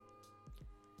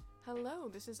Hello,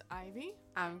 this is Ivy,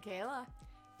 I'm Kayla.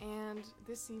 and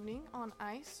this evening on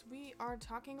ICE, we are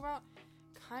talking about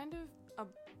kind of a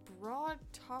broad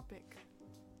topic,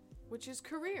 which is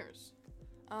careers.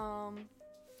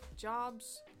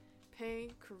 Jobs, pay,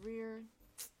 career,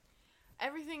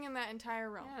 everything in that entire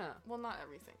realm. Yeah. Well, not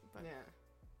everything, but Yeah.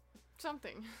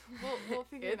 something. We'll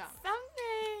figure it It's out.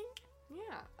 something.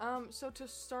 Yeah. So to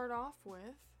start off with,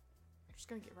 I'm just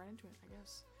gonna get right into it, I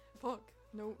guess. Fuck.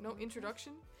 No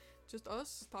introduction. Just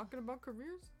us talking about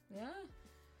careers. Yeah.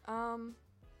 I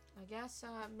I guess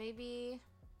maybe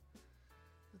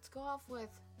let's go off with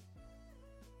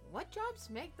what jobs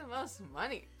make the most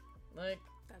money. Like,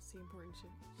 That's the important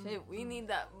shit. shit, we need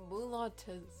that moolah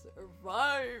to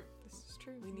survive. This is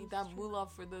true. We need This that is true. moolah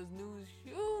for those new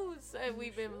shoes that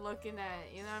we've been looking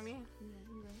at. You know what I mean? Yeah,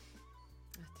 you're right.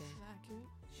 Okay. Is that accurate?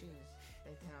 Shoes.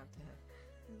 They count.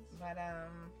 But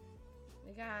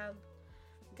we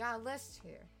got a list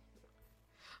here.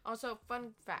 Also,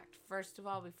 fun fact. First of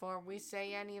all, before we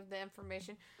say any of the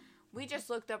information, we just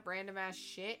looked up random ass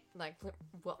shit. Like,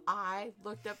 well, I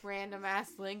looked up random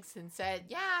ass links and said,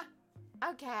 yeah,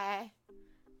 okay,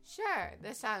 sure,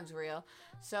 this sounds real.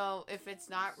 So if it's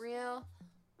not real,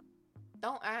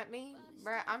 don't at me,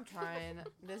 bruh. I'm trying.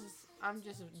 I'm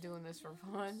just doing this for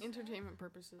fun. Entertainment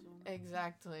purposes only.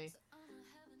 Exactly.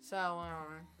 So,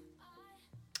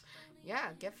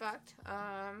 yeah, get fucked.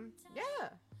 Yeah.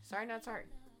 Sorry, not sorry.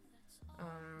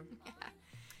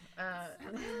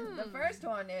 The first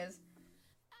one is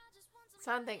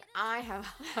something I have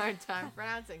a hard time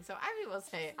pronouncing, so Ivy will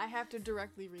say it. I have to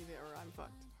directly read it or I'm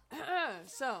fucked.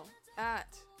 So,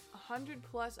 at 100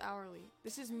 plus hourly,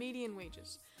 this is median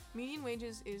wages. Median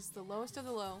wages is the lowest of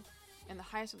the low and the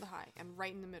highest of the high, and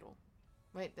right in the middle.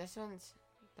 Wait, this one's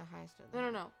the highest of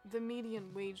the No. The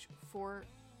median wage for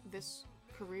this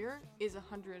career is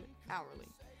 100 hourly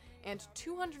and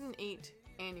 208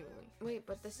 annually. Wait,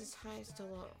 but this is highest to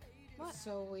low. What?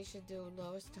 So we should do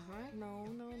lowest to high? No.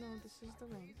 This is the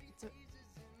rank.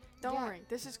 Don't Yeah. worry.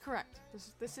 This is correct.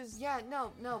 This is. Yeah,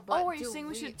 no, but Oh, are you do saying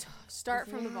we should start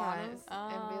from the bottom Yes,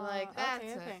 and be like, Ah,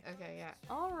 that's okay. it. Okay, yeah.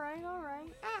 All right.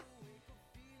 Ah.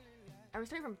 Are we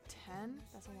starting from 10?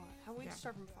 That's a lot. How about we Yeah.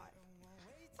 start from 5?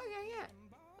 Okay, yeah.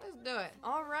 Let's do it.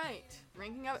 All right.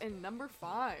 Ranking up in number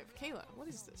 5. Kayla, what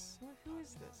is this? Who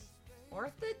is this?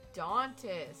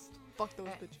 Orthodontist. Fuck those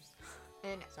Uh, bitches.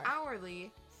 An Sorry.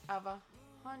 hourly of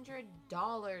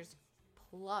 $100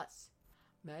 plus.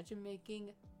 Imagine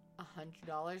making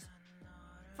 $100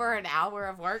 for an hour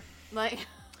of work. Like,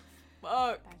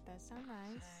 fuck. That does sound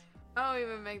nice. I don't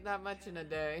even make that much in a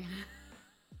day.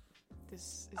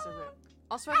 This is a rip.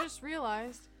 Also, I just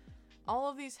realized all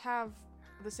of these have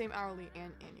the same hourly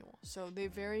and annual. So they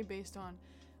vary based on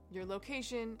your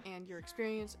location and your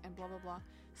experience and blah, blah, blah.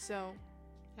 So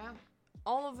Yeah.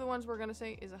 all of the ones we're going to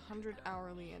say is 100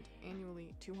 hourly and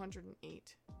annually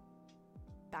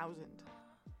 208,000.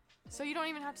 So you don't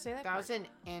even have to say that. That part. was an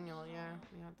annual, yeah.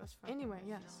 Yeah, that's fine. Anyway,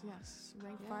 yes.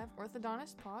 Rank Yeah. 5,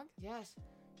 orthodontist, Pog. Yes.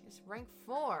 It's rank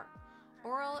 4.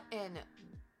 Oral and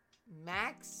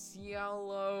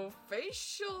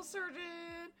maxillofacial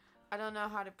surgeon. I don't know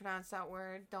how to pronounce that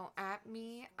word. Don't at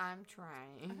me. I'm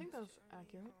trying. I think that was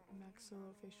accurate.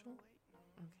 Maxillofacial.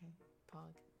 Okay.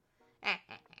 Pog.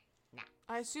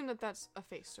 I assume that that's a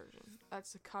face surgeon.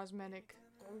 That's a cosmetic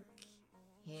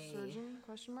Okay. surgeon,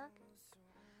 question mark?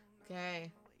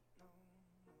 Okay.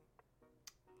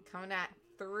 Coming at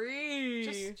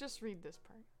 3. Just read this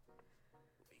part.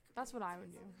 That's what I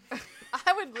would do.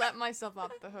 I would let myself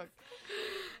off the hook.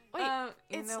 Wait, you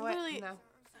it's know what? literally- No.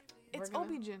 it's we're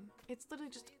gonna- OB-GYN. It's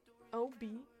literally just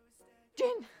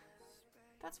OB-GYN.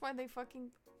 That's why they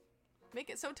fucking make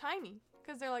it so tiny.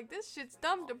 Because they're like, this shit's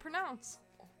dumb to pronounce.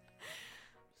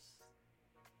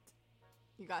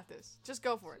 You got this. Just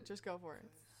go for it.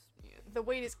 The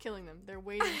wait is killing them. They're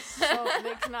waiting so...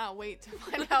 they cannot wait to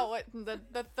find out what the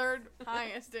third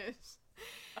highest is.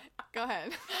 Go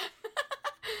ahead.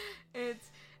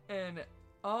 It's an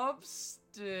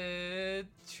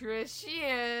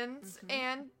obstetricians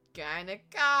and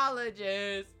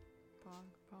gynecologist. Pog.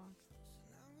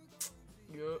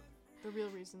 Yup. The real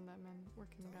reason that men work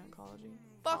in gynecology.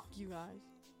 Fuck you guys.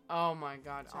 Oh my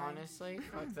god, Sorry. honestly.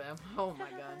 Fuck them. Oh my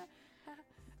god.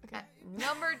 Okay.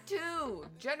 Number 2,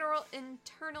 general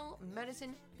internal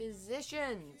medicine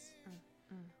physicians.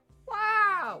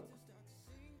 Wow.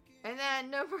 And then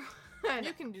number 1.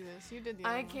 You can do this. You did the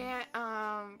other I one. can't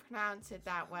pronounce it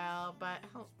that well, but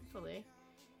hopefully.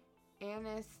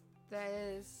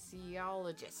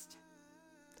 Anesthesiologist.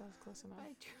 That was close enough.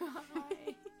 I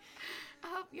try. I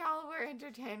hope y'all were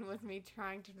entertained with me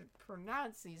trying to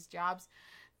pronounce these jobs.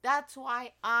 That's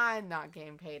why I'm not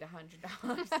getting paid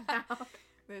 $100 now.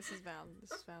 This is valid.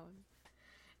 If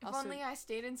Also, only I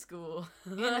stayed in school.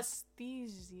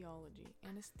 anesthesiology.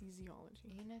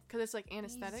 Because it's like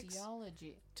anesthetics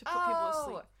Anesthesiology. to put people to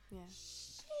sleep. Yeah.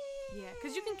 Shit. Yeah,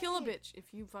 because you can kill a bitch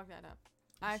if you fuck that up.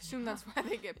 I assume that's why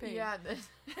they get paid. Yeah, this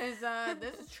is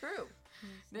true.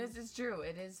 This is true.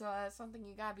 It is something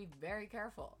you gotta be very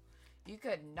careful. You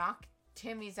could knock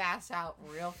Timmy's ass out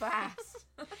real fast.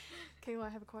 Kayla, I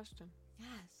have a question. Yes.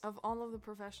 Of all of the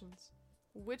professions,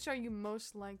 which are you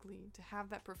most likely to have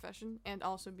that profession and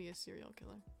also be a serial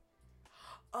killer?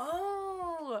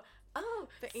 Oh,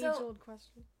 The age-old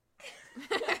question.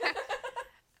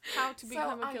 How to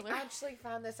become a killer. I actually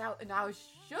found this out and I was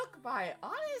shook by it,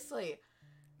 honestly.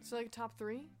 So like top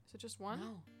 3? Is it just one?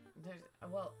 No.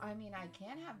 Well, I mean, I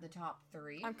can have the top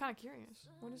 3. I'm kind of curious.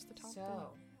 What is the top 3?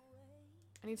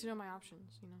 I need to know my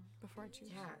options, before I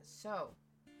choose. Yeah, so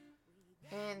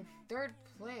in 3rd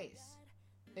place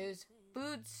is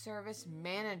food service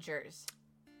managers.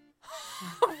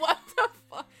 What the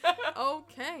fuck?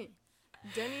 Okay.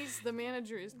 Denny's the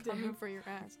manager is coming for your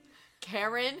ass.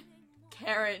 Karen,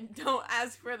 don't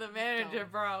ask for the manager,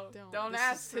 bro. Don't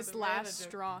ask for his the last manager.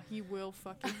 straw. He will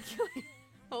fucking kill you.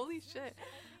 Holy shit.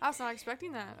 I was not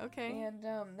expecting that. Okay. And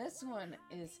this one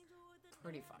is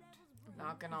pretty fucked.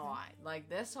 Not gonna lie. Like,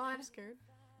 this one, I'm scared.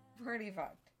 pretty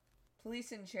fucked.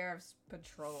 Police and sheriff's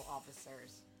patrol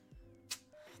officers.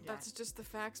 Yeah. That's just the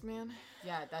facts, man.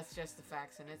 Yeah, that's just the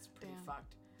facts, and it's pretty Damn.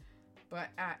 fucked. But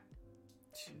at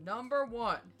number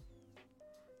one,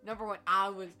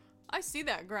 I see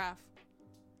that graph.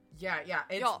 yeah,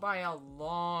 it's Y'all. by a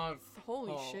long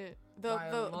Holy haul. shit. By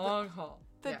a long haul.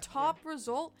 The Yeah, top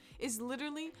result is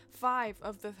literally 5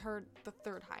 of the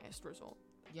third highest result.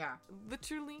 Yeah.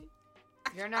 Literally.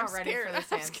 You're not I'm ready scared. for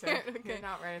this I'm answer. scared. Okay. You're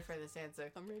not ready for this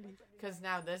answer. I'm ready. Because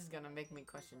now this is going to make me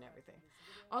question everything.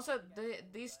 Also,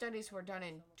 these studies were done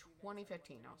in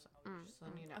 2015 also. Just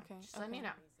letting you know. Okay. Just letting you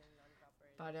know.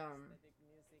 But,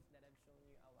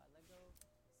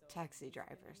 taxi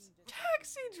drivers.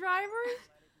 Taxi drivers?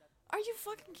 Are you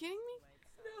fucking kidding me?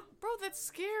 No. Bro, that's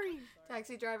scary.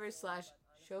 Taxi drivers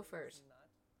 / chauffeurs.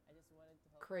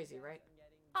 Crazy, right?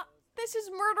 This is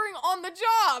murdering on the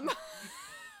job.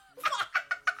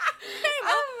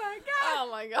 Oh my god. Oh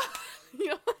my god. You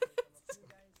know what?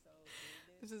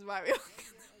 This is why we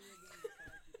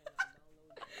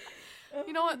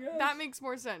You know what? That makes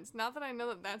more sense. Not that I know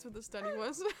that that's what the study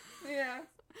was. Yeah.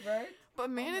 Right? But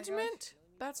management,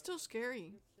 that's still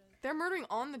scary. They're murdering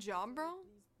on the job, bro.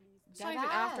 It's not even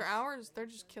after hours. They're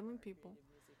just killing people.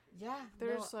 Yeah.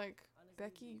 They're just like,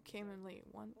 Becky, you came in late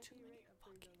 1 too many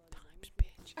fucking times,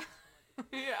 bitch.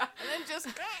 Yeah. And then just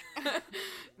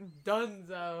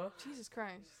Dunzo. Jesus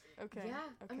Christ. Okay. Yeah.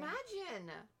 Okay. Imagine.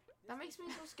 That makes me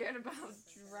so scared about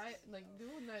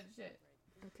doing that shit.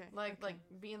 Okay. Like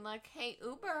being like, hey,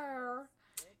 Uber.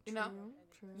 You know,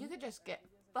 True. you could just get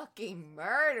fucking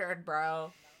murdered,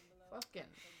 bro. Fucking.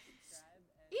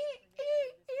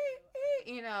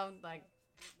 You know, like,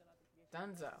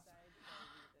 Dunzo.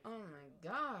 Oh my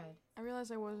god. I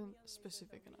realized I wasn't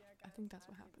specific enough. I think that's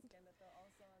what happened.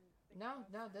 No,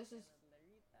 this is.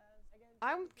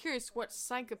 I'm curious what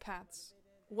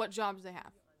jobs they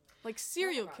have. Like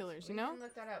serial killers, you know? We can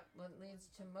look that up. What leads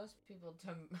to most people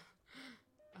to.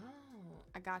 Oh.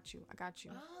 I got you.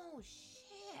 Oh,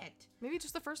 shit. Maybe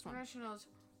just the first one. Professionals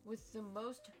with the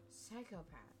most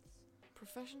psychopaths.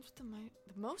 Professions with the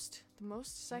most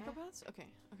psychopaths? Okay,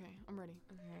 I'm ready.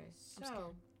 Okay, I'm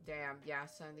scared. Damn, yeah,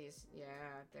 some of these,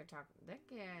 they're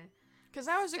can. Because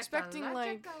I was expecting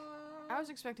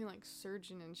like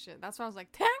surgeon and shit. That's why I was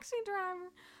like, taxi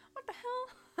driver. What the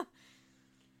hell?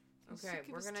 Okay,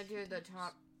 we're gonna do the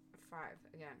top 5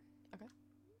 again. Okay.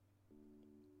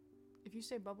 If you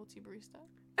say bubble tea barista,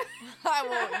 I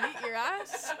will eat your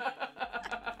ass.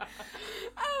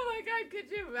 Oh my god,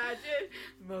 could you imagine?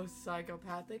 Most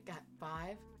psychopathic at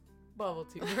 5 bubble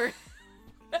tea baristas.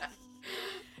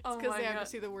 It's because they have to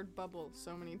see the word bubble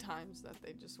so many times that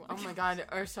they just want. Oh my god,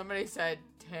 or somebody said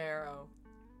taro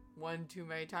 1 too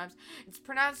many times. It's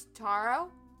pronounced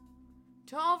taro.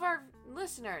 To all of our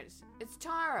listeners, it's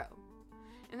taro.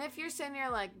 And if you're sitting here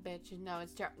like, bitch, no,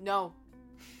 it's taro. No.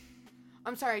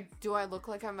 I'm sorry, do I look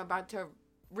like I'm about to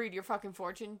read your fucking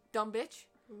fortune, dumb bitch?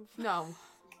 Oof. No.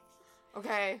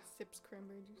 Okay. Sips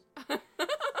cranberry juice.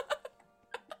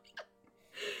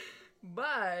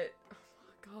 But, oh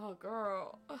my god,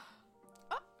 girl.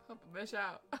 Help a bitch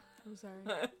out. I'm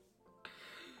sorry.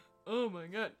 Oh my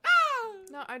god.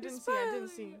 No, I didn't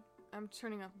see. I'm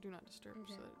turning off Do Not Disturb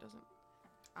so that it doesn't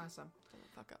Awesome.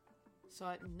 fuck up. So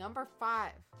at number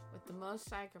 5, with the most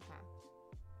psychopaths,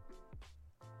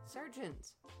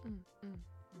 surgeons. Mm.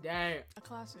 Damn. A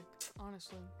classic,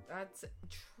 honestly. That's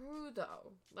true,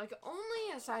 though. Like,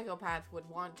 only a psychopath would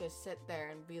want to sit there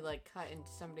and be, like, cut into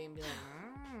somebody and be like,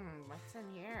 what's in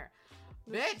here?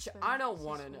 Bitch, I don't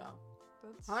want to know.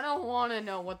 I don't want to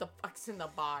know what the fuck's in the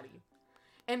body.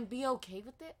 And be okay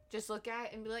with it. Just look at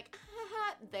it and be like,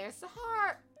 haha, there's the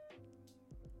heart.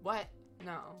 What?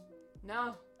 No.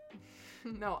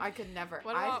 No, I could never.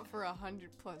 What about for $100+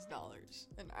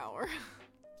 an hour?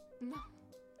 No,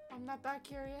 I'm not that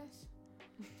curious.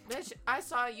 Bitch, I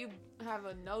saw you have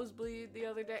a nosebleed the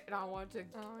other day, and I wanted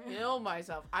to kill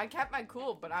myself. I kept my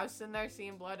cool, but I was sitting there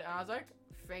seeing blood, and I was like,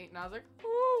 faint, and I was like,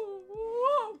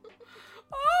 ooh,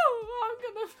 I'm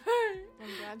gonna faint. I'm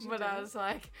glad you but did. I was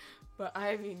like, but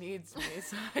Ivy needs me,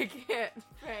 so I can't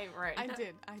faint right now. I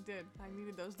did. I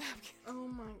needed those napkins. Oh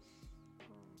my.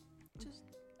 Just,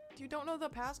 you don't know the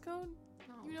passcode?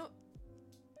 No. You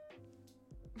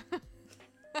don't.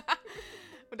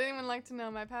 Would anyone like to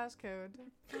know my passcode?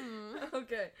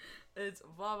 Okay, it's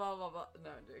blah blah blah blah. No,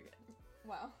 I'm doing it.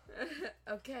 Wow.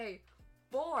 Okay,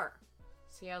 4.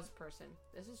 Salesperson.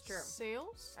 This is true.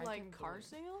 Sales? I Like can car believe-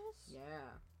 sales? Yeah.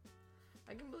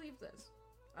 I can believe this.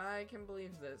 I can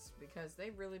believe this because they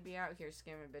really be out here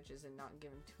scamming bitches and not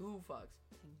giving 2 fucks.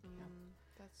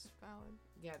 That's valid.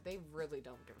 Yeah, they really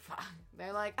don't give a fuck.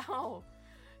 They're like, oh,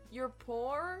 you're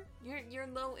poor, you're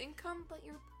low income, but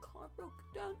your car broke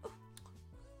down. Oh,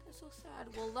 that's so sad.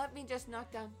 Well, let me just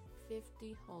knock down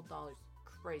 $50 whole dollars.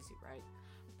 Crazy, right?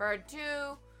 For 2,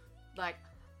 like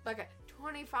a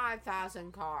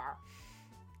 25,000 car.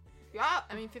 Yeah,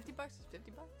 I mean, $50 is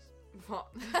 $50. Well,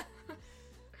 it's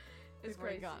It's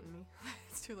already crazy. gotten me.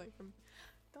 It's too late for me.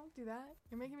 Don't do that.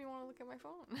 You're making me want to look at my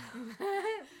phone.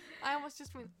 I almost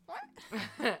just went,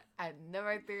 what? At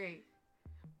number 3,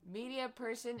 media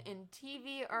person in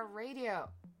TV or radio.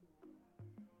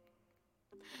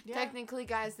 Yeah. Technically,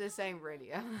 guys, this ain't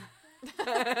radio.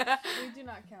 We do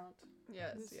not count.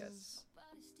 Yes, This is-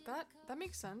 that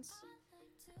makes sense.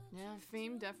 Yeah,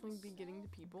 Fame definitely be getting to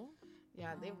people.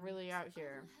 yeah, they really out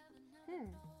here.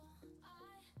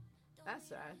 That's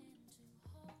sad.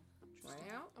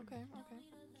 Try out. Okay.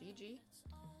 GG.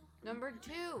 Number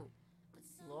 2,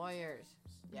 lawyers.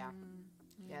 Yeah,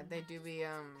 yeah, they do be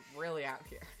really out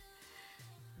here.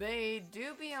 They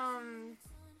do be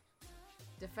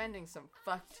defending some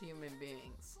fucked human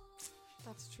beings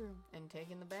That's true. and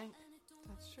taking the bank.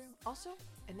 That's true. Also,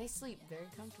 And they sleep very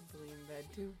comfortably in bed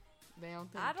too. They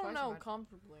don't think I don't twice know about it.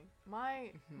 comfortably. My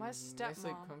They sleep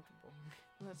stepmom. comfortable.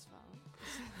 That's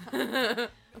valid.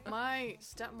 My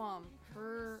stepmom,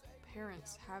 her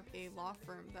parents have a law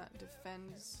firm that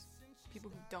defends people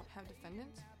who don't have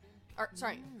defendants. Or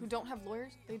sorry, who don't have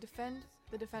lawyers. They defend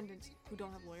the defendants who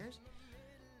don't have lawyers.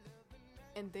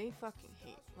 And they fucking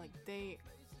hate. Like they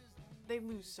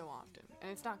lose so often.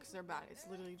 And it's not because they're bad. It's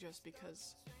literally just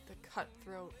because the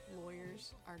cutthroat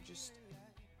lawyers are just,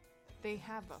 they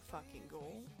have a fucking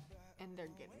goal and they're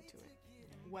getting to it.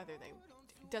 Whether they,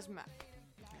 it doesn't matter.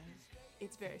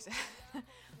 It's very sad.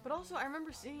 But also, I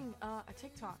remember seeing a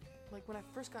TikTok, like when I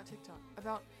first got TikTok,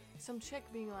 about some chick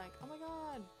being like, oh my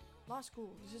god, law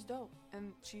school, this is dope.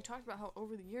 And she talked about how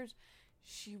over the years,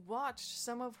 she watched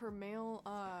some of her male,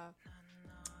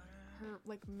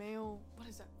 what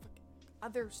is that?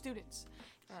 Other students.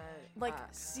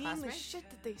 Seeing the classmates? shit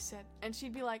that they said. And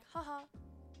she'd be like, haha.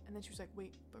 And then she was like,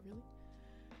 wait, but really?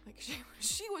 Like,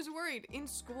 she was worried in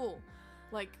school.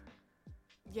 Like,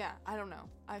 yeah, I don't know.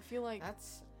 I feel like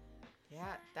that's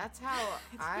how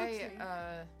It's I crazy.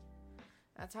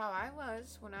 that's how I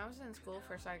was when I was in school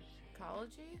for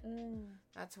psychology.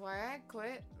 That's why I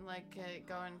quit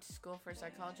going to school for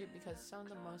psychology, because some of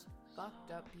the most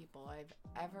fucked up people I've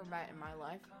ever met in my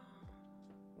life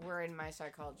were in my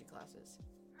psychology classes.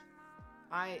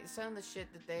 Some of the shit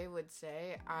that they would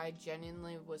say, I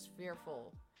genuinely was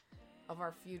fearful of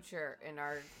our future and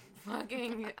our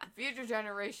fucking future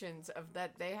generations, of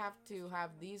that they have to have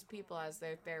these people as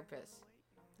their therapists.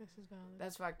 this is valid.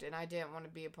 That's fucked, and I didn't want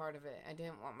to be a part of it. I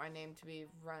didn't want my name to be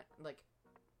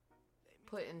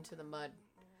put into the mud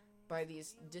by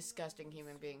these disgusting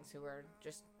human beings who are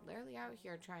just literally out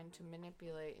here trying to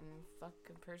manipulate and fuck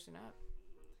a person up.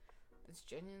 It's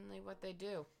genuinely what they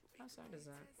do. How sad is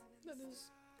that? That is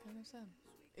kind of sad.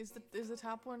 Is the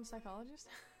top one psychologist?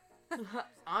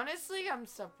 Honestly, I'm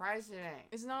surprised it ain't.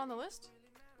 Is it not on the list?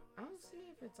 I don't see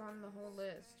if it's on the whole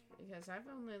list, because I've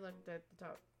only looked at the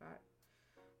top 5.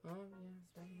 Oh, yeah,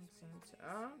 that makes sense.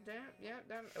 Oh, damn, yeah,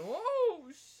 damn. Oh,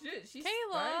 shit, she's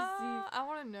Kayla, spicy. I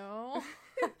want to know.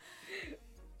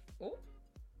 Oh.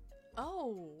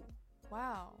 Oh,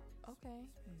 wow. Okay.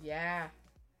 Yeah.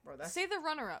 Bro, that's... Say the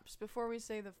runner-ups before we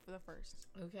say the first.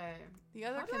 Okay. The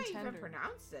other How do contender. I even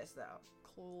pronounce this, though?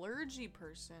 Clergy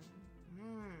person.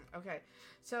 Okay.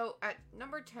 So, at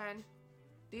number 10,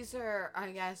 these are,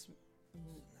 I guess,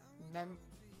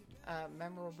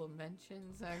 memorable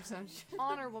mentions or some shit.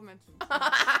 Honorable mentions.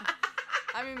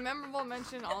 I mean, memorable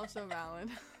mention, also valid.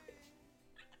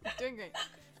 Doing great.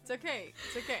 It's okay.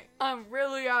 It's okay. I'm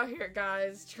really out here,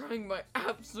 guys, trying my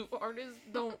absolute hardest.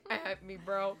 Don't at me,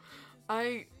 bro.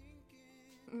 I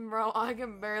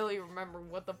can barely remember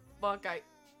what the fuck I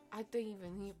didn't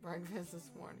even eat breakfast this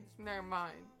morning. Never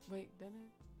mind. Wait, did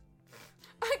I?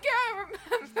 I can't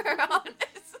remember,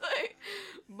 honestly.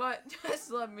 But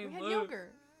just let me We had look.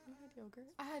 yogurt. You had yogurt?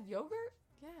 I had yogurt?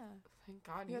 Yeah. Thank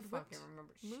God You you had fucking whipped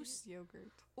remember. Moose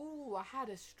yogurt. Ooh, I had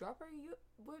a strawberry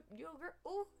whipped yogurt.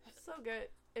 Ooh, so good.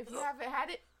 If you haven't had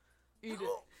it, eat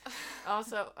it.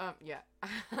 Also, yeah,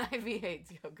 Ivy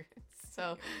hates yogurt,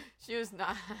 so she was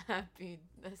not happy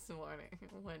this morning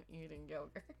when eating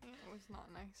yogurt. Yeah, it was not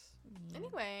nice.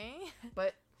 Anyway.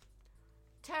 But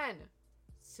 10,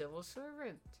 civil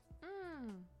servant.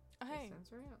 Hey, That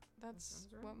sounds real. that's That sounds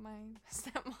right. what my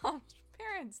stepmom's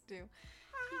parents do.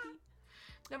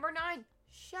 Number 9,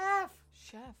 chef.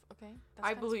 Chef, okay.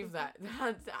 I believe that.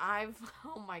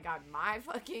 Oh my God, my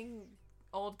fucking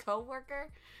old coworker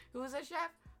who was a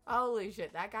chef. Holy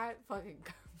shit, that guy fucking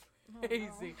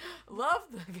crazy. Love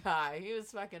the guy. He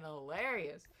was fucking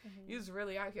hilarious. He was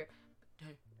really out here. Dang,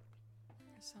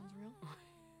 That sounds real.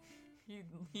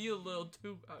 he a little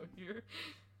too out here.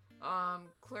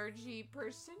 Clergy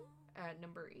person at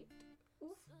number 8. Oof.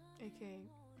 AKA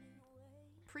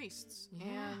priests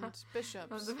Yeah. and bishops.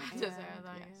 I was about to and, say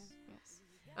that, yes.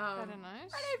 Kinda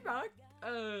nice.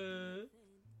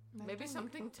 Maybe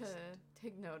something to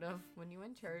take note of when you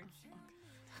in church.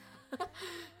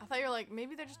 I thought you were like,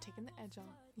 maybe they're just taking the edge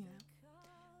off, you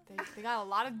know. They got a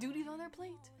lot of duties on their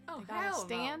plate. Oh, they gotta hell no.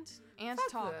 stand and Fuck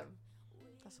talk. them.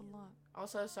 That's a lot.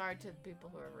 Also, sorry to the people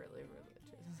who are really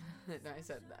religious. No, I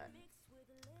said that.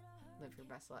 Live your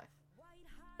best life.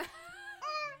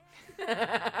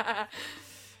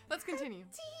 Let's continue.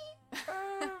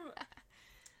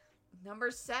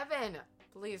 Number 7,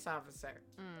 police officer.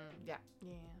 Yeah.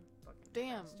 Yeah. Fucking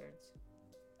Damn. bastards.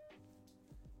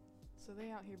 So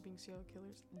they out here being serial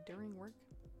killers during work.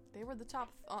 They were the top.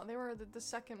 They were the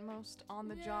second most on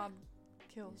the job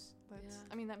kills. But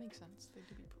I mean that makes sense. They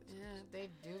do be police. Yeah, they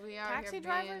do be out Taxi here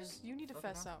drivers, being... you need to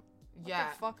fess up. What Yeah.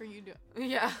 the fuck are you doing?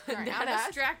 Yeah. Sorry, Dead I'm ass.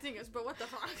 distracting us, but what the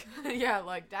fuck? Yeah,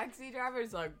 like taxi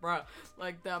drivers, like, bro,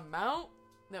 like the amount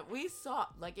that we saw,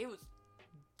 like it was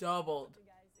doubled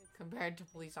compared to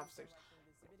police officers.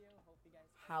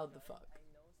 How the fuck?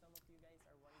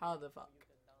 How the fuck?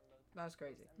 That's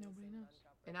crazy. Nobody knows.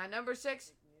 And at number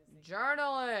 6,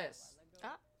 journalists.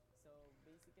 Ah.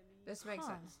 This makes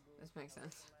Huh. sense. This makes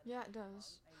sense. Yeah, it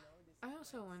does. I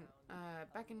also went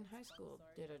back in high school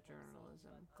did a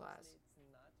journalism class.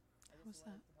 What's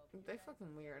that? They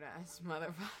fucking weird ass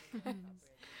motherfuckers.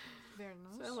 Very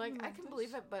nice. So like I can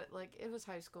believe it, but like it was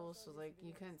high school, so like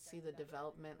you couldn't see the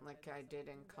development like I did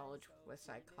in college with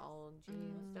psychology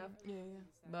and stuff. Yeah.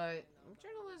 But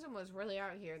journalism was really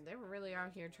out here. They were really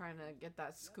out here trying to get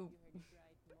that scoop,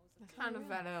 kind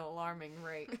of at an alarming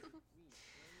rate.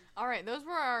 All right, those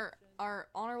were our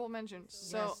honorable mentions.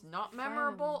 So yes, not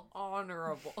memorable,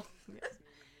 honorable. yes.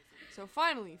 So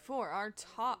finally, for our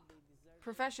top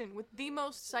profession with the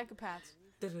most psychopaths.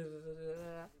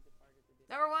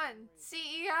 Number 1,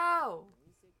 CEO.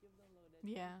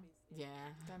 Yeah, Yeah.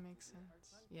 that makes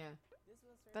sense. Yeah.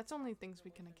 That's only things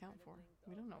we can account for.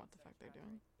 We don't know what the fuck they're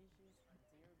doing.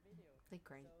 They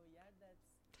great.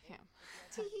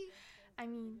 Damn. I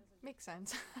mean, makes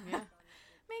sense. Yeah.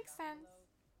 Makes sense.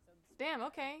 Damn,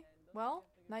 okay. Well,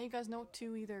 now you guys know what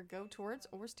to either go towards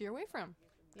or steer away from.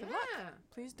 Good luck.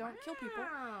 Please don't kill people.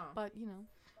 But, you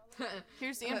know,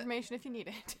 here's the information if you need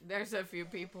it. There's a few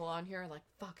people on here like,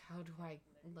 fuck, how do I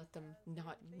let them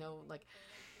not know, like,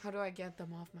 how do I get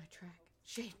them off my track?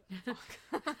 Shit.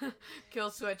 Kill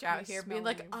switch out here being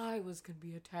like, I was gonna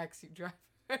be a taxi driver.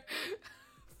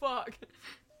 Fuck.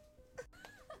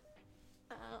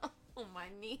 Oh, my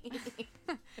knee.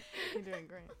 You're doing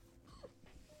great.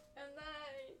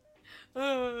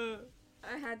 And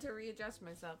I had to readjust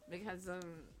myself because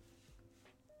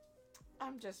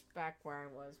I'm just back where I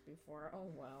was before. Oh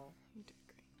well. You did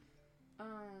great.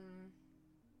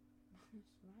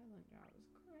 Smiling job is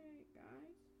great,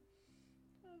 guys.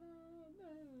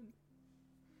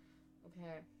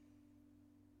 Okay.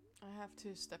 I have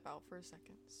to step out for a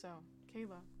second. So,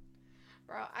 Kayla,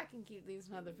 Bro, I can keep these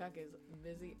motherfuckers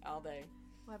busy all day.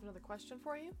 we'll have another question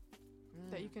for you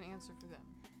that you can answer for them.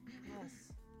 Yes.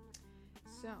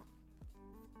 So,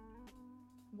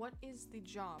 what is the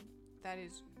job that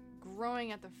is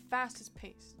growing at the fastest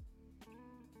pace?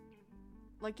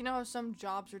 Like, you know how some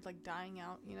jobs are like dying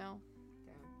out, you know?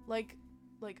 Yeah. Like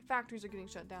factories are getting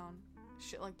shut down,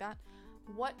 shit like that.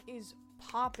 What is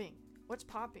popping? What's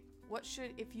popping?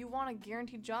 If you want a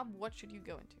guaranteed job, what should you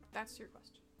go into? That's your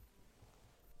question.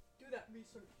 Do that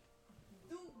research.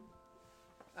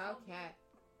 Okay.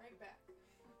 Right back.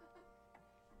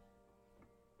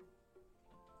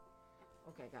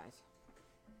 Okay, guys.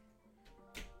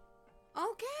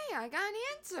 Okay, I got an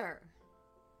answer.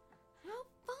 How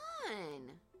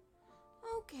fun.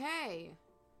 Okay.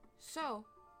 So,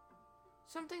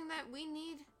 something that we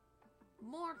need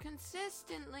more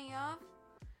consistently of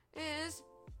is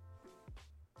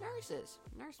nurses.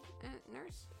 Nurse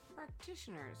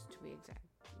practitioners, to be exact.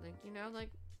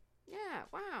 Yeah,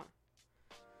 wow.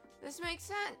 This makes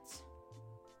sense.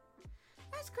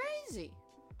 That's crazy.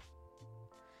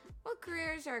 What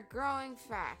careers are growing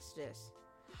fastest?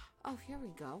 Oh, here we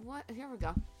go. Here we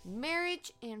go.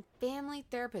 Marriage and family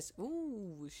therapist.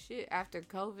 Ooh, shit. After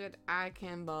COVID, I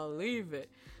can believe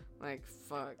it. Like,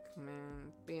 fuck,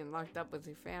 man. Being locked up with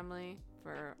your family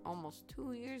for almost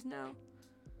 2 years now.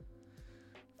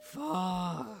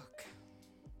 Fuck.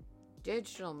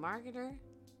 Digital marketer.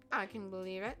 I can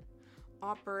believe it.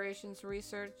 Operations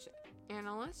research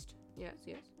analyst. Yes.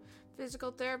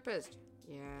 Physical therapist.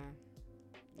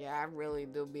 Yeah, I really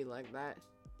do be like that.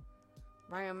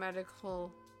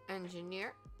 Biomedical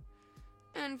engineer.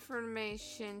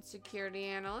 Information security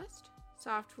analyst.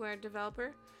 Software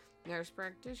developer. Nurse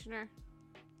practitioner.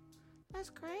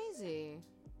 That's crazy.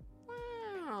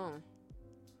 Wow.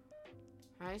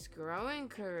 Nice growing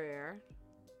career.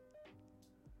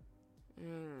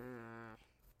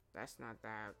 That's not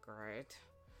that great.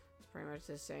 It's pretty much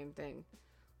the same thing.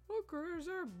 What careers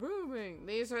are booming?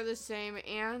 These are the same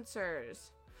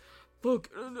answers.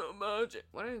 Fucking imagine.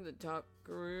 What are the top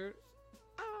careers?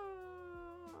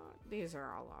 These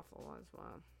are all awful as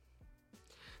well.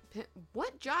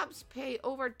 What jobs pay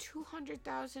over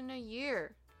 $200,000 a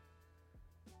year?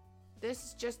 This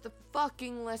is just the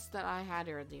fucking list that I had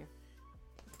earlier.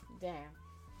 Damn.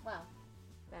 Well,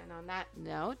 then on that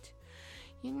note,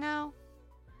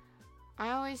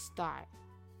 I always thought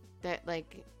that,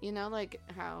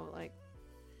 how,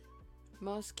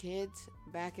 most kids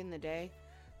back in the day,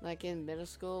 in middle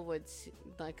school would,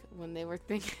 when they were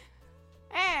thinking,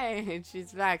 hey,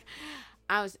 she's back.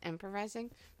 I was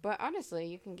improvising, but honestly,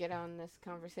 you can get on this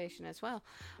conversation as well.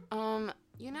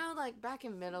 Back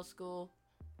in middle school,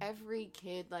 every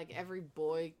kid, every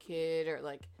boy kid or,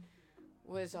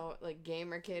 was all,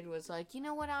 gamer kid was like, you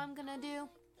know what I'm gonna do?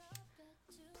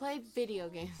 Play video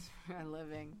games for a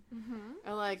living.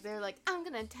 Mm-hmm. Or, they're like, I'm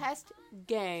gonna test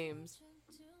games.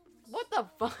 What the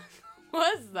fuck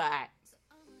was that?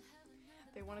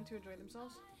 They wanted to enjoy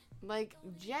themselves?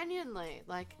 Genuinely,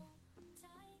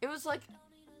 it was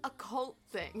a cult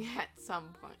thing at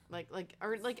some point.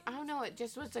 I don't know, it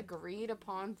just was agreed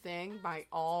upon thing by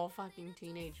all fucking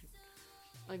teenage,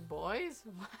 boys?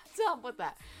 What's up with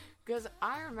that? Because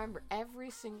I remember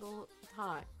every single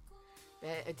time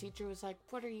that a teacher was like,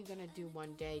 what are you gonna do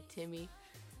one day, Timmy?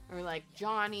 Or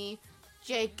Johnny,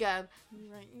 Jacob,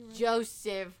 you're right.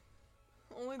 Joseph.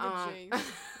 Only the J's.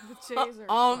 The J's are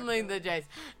only the J's.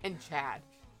 And Chad.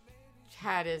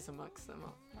 Chad is amongst them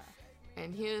all.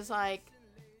 And he was like,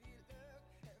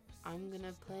 I'm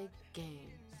gonna play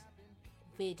games.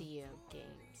 Video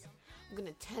games. I'm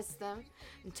gonna test them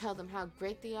and tell them how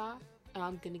great they are, and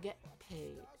I'm gonna get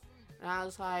paid. And I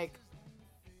was like,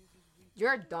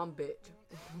 you're a dumb bitch.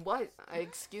 What?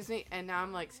 Excuse me? And now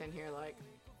I'm sitting here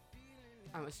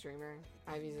I'm a streamer.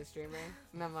 Ivy's a streamer.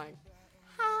 And I'm like,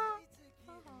 ha.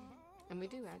 And we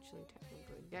do actually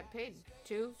technically get paid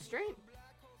to stream.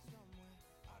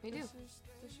 We do. This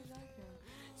is accurate.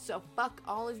 So fuck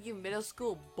all of you middle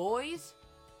school boys.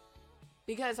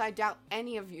 Because I doubt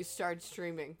any of you started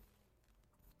streaming.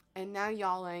 And now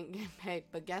y'all ain't getting paid.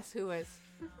 But guess who is?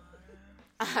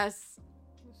 Us.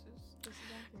 This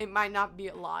is It might not be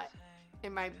a lot.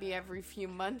 It might be every few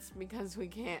months because we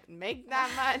can't make that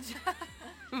much.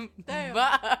 Damn.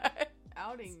 But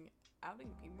outing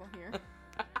people here.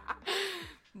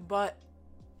 But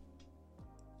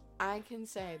I can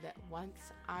say that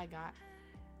once I got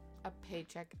a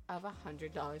paycheck of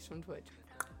 $100 from Twitch.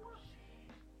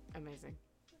 Amazing.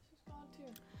 This is God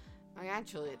too. I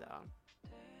actually though,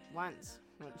 once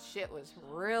when shit was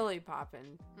really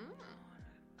popping,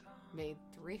 made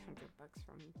 $300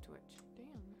 from Twitch. Damn.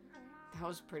 Okay. That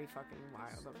was pretty fucking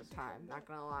wild of a time, not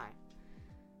gonna lie.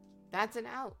 That's an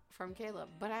out from Caleb.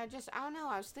 But I don't know,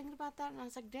 I was thinking about that and I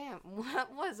was like, damn,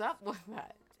 what was up with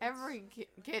that? Every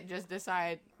kid just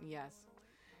decide, yes,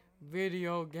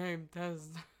 video game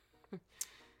test.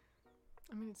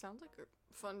 I mean, it sounds like a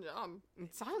fun job.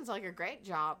 It sounds like a great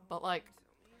job, but like,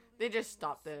 they just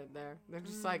stopped it there. They're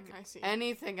just like, I see.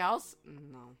 anything else?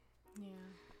 No. Yeah.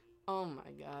 Oh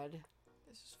my god.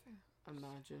 This is fair.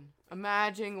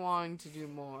 Imagine wanting to do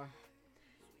more.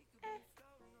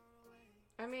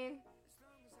 I mean,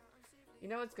 you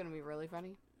know what's gonna be really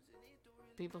funny?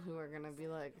 People who are gonna be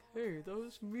like, hey, that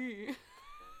was me.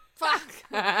 Fuck!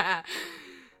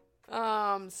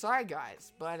 Sorry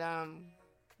guys, but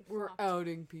we're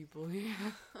outing people here.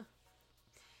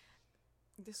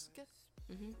 This is good.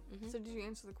 Mm-hmm. So did you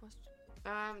answer the question?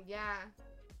 Yeah.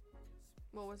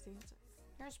 What was the answer?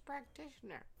 Nurse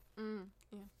practitioner.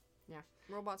 Yeah.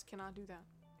 Robots cannot do that.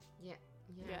 Yeah.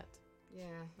 Yet.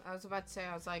 Yeah. I was about to say,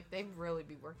 I was like, they'd really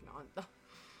be working on it though.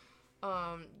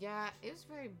 Yeah, it was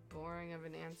very boring of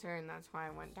an answer, and that's why I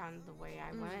went down the way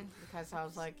I went, because I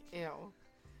was like, ew.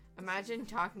 Imagine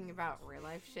talking about real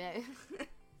life shit.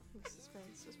 This is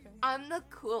fair. I'm the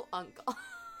cool uncle.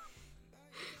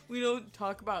 We don't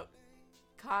talk about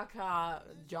caca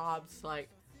jobs like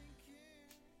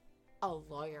a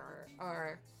lawyer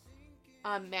or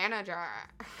a manager.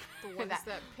 The ones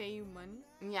that pay you money?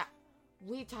 Yeah.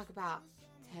 We talk about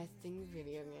testing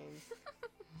video games.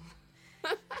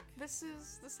 This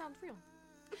sounds real.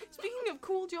 Speaking of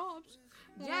cool jobs.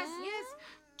 Yes.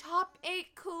 Top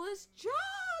 8 coolest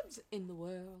jobs in the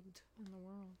world.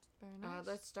 Very nice.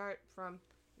 Let's start from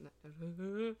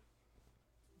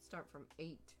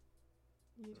 8.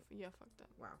 You fucked up.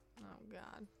 Wow. Oh,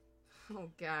 God. Oh,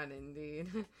 God, indeed.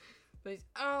 Please.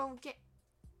 Oh, okay.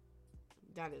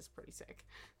 That is pretty sick.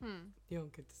 You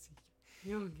don't get to see it.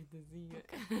 You don't get to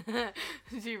see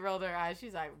it. She rolled her eyes.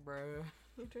 She's like, bro.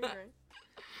 You're doing great.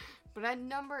 But at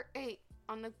number 8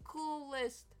 on the cool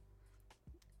list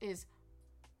is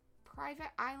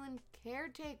private island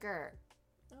caretaker.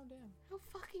 Oh, damn. How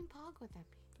fucking pog would that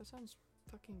be? That sounds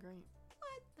fucking great.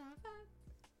 What the fuck?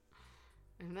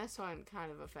 And this one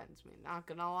kind of offends me. Not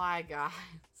gonna lie, guys.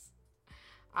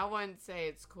 I wouldn't say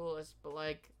it's coolest, but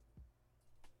like,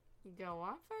 go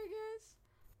off, I guess.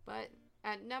 But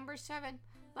at number 7,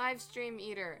 live stream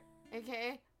eater,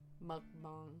 aka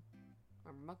mukbang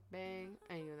or mukbang,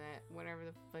 any of that, whatever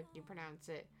the fuck you pronounce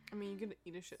it. I mean, you could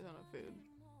eat a shit ton of food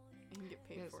and get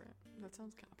paid for it. That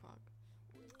sounds kind of pog.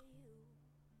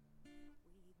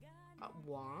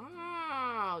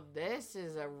 Wow, this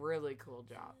is a really cool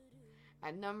job.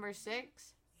 At number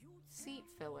 6, seat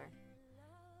filler.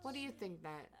 What do you think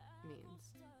that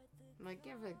means? Like,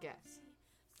 give a guess.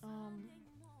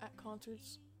 At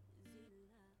concerts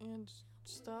and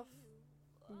stuff,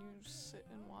 you sit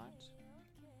and watch.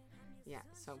 Yeah,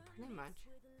 so pretty much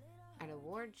at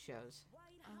award shows,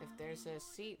 if there's a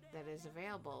seat that is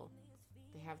available,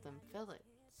 they have them fill it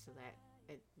so that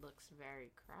it looks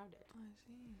very crowded. I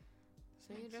see.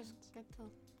 So you just get to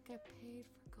get paid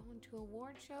for going to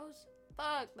award shows?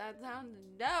 Fuck, that sounds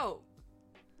dope.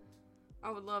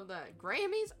 I would love that.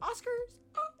 Grammys? Oscars?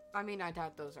 Oh. I mean, I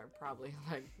doubt those are probably,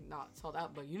 like, not sold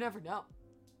out, but you never know.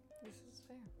 This is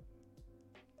fair.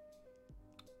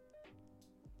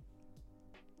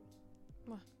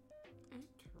 What?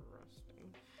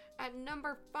 Interesting. At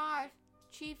number 5,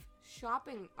 Chief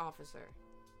Shopping Officer.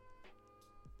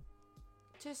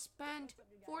 To spend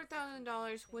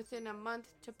 $4,000 within a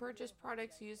month to purchase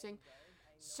products using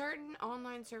certain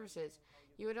online services.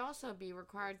 You would also be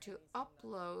required to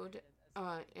upload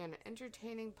an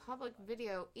entertaining public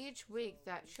video each week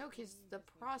that showcases the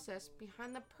process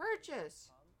behind the purchase.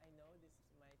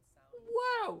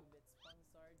 Whoa!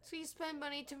 So you spend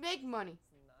money to make money.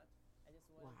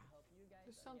 Wow.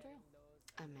 This sounds real.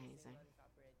 Amazing.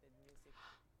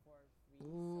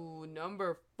 Ooh,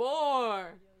 number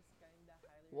 4.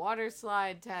 Water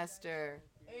slide tester.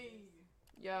 Hey.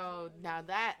 Yo, now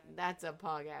that's a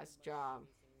pog-ass job.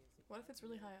 What if it's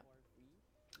really high up?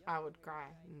 I would cry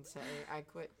and say I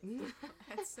quit.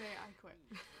 I'd say I quit.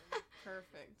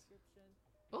 Perfect.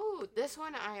 Ooh, this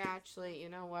one I actually, you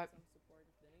know what?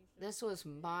 This was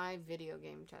my video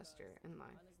game tester in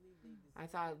life. I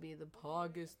thought it would be the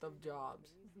poggest of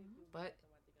jobs. But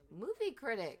movie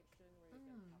critic.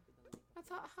 I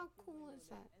thought, how cool is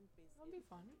that? That'll be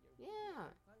fun. Yeah.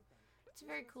 It's a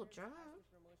very cool job.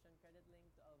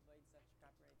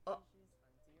 Oh.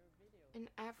 An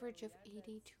average of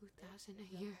 $82,000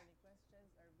 a year.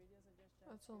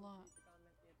 That's a lot.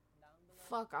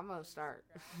 Fuck, I'm gonna start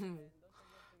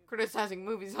criticizing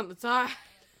movies on the side.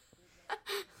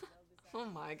 Oh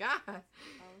my god. I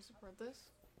would support this.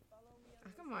 I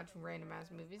can watch random ass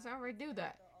movies. I already do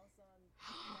that.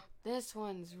 This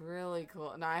one's really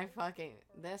cool. And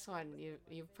this one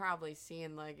you've probably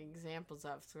seen like examples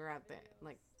of throughout the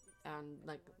like on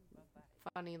like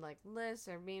funny like lists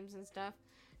or memes and stuff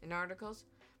in articles.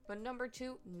 But number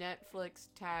 2, Netflix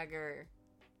tagger.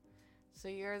 So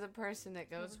you're the person that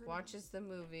goes watches the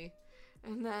movie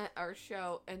and then our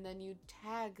show and then you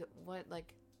tag what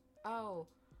like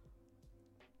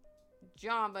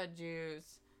Jamba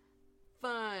Juice,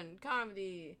 fun,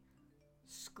 comedy,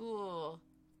 school,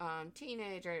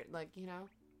 teenager, like, you know?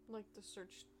 Like the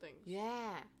search things.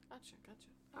 Yeah. Gotcha.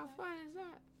 How fun is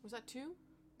that? Was that 2?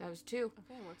 That was 2.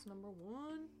 Okay, what's number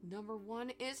 1? Number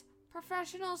 1 is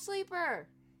professional sleeper.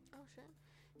 Oh, shit.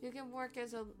 You can work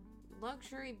as a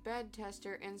luxury bed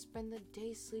tester and spend the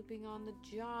day sleeping on the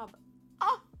job.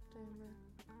 Oh! Denver.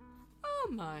 Oh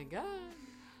my god.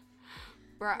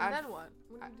 Bruh, And then what?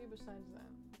 What do you do besides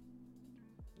that?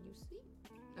 You sleep.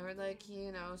 Or like,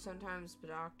 you know, sometimes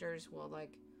doctors will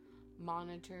like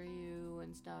monitor you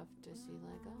and stuff to see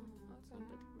like,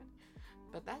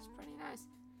 but that's pretty nice.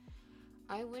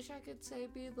 I wish I could say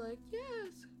be like,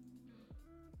 yes,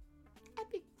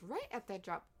 I'd be great at that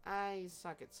job. I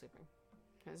suck at sleeping.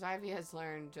 As Ivy has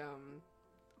learned,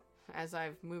 as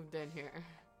I've moved in here.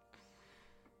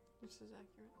 This is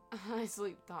accurate. I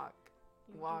sleep, talk,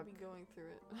 walk. Be going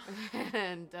through it.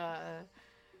 And,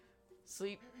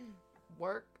 sleep,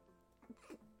 work.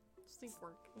 Sleep,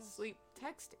 work. Yes. Sleep,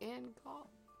 text, and call.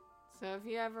 So if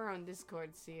you ever on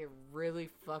Discord see a really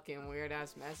fucking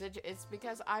weird-ass message, it's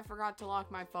because I forgot to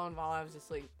lock my phone while I was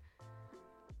asleep.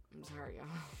 I'm sorry,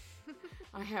 y'all.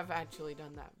 I have actually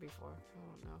done that before. I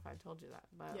don't know if I told you that,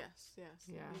 but... Yes.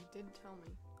 Yeah. You did tell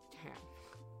me. Damn.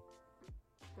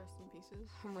 Rest in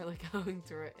pieces. I'm really going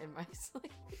through it in my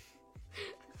sleep.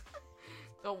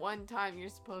 The one time you're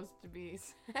supposed to be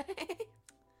safe.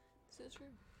 This is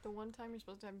true. The one time you're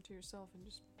supposed to have it to yourself and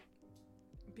just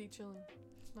be chilling.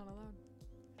 It's not allowed.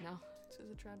 No. This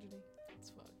is a tragedy. It's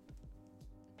fucked.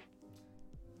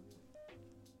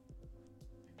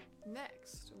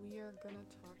 Next, we are gonna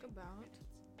talk about...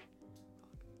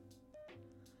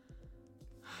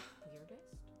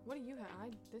 Weirdest? What do you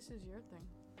have? This is your thing.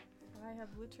 I have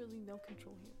literally no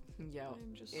control here. Yo,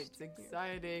 I'm just it's here.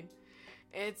 exciting.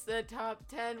 It's the top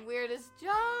 10 weirdest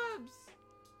jobs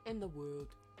in the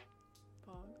world.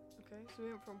 Pog. Okay, so we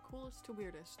went from coolest to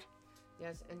weirdest.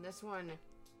 Yes, and this one...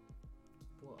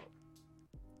 Whoa.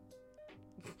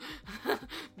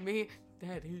 Me,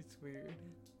 that is weird.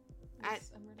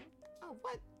 Yes, I'm ready. Oh,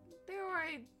 what? They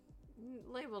already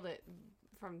labeled it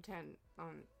from 10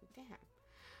 on... Damn.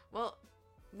 Well,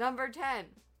 number 10.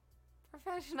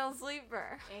 Professional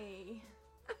sleeper. A.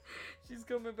 She's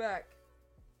coming back.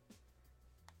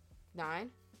 9.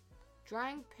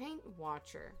 Drying paint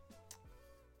watcher.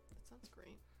 That sounds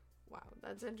great. Wow,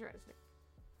 that's interesting.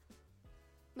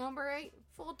 Number 8.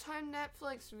 Full-time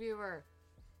Netflix viewer.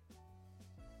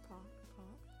 Pog.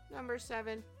 Number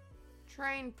 7.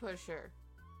 Train pusher.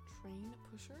 Train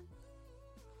pusher?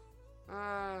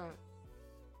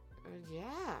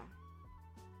 Yeah.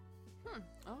 Okay.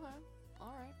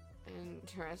 Alright.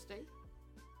 Interesting.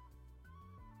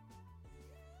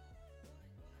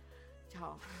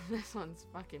 Oh, this one's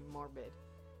fucking morbid.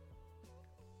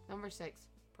 Number 6.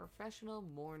 Professional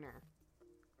mourner.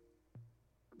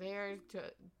 They are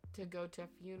to go to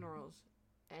funerals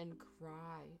and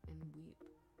cry and weep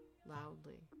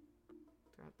loudly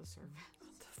throughout the service.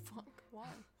 What the fuck? Why?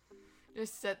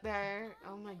 Just sit there.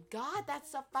 Oh my god,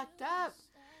 that's so fucked up.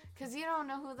 Because you don't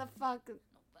know who the fuck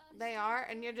they are,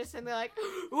 and you're just sitting there like,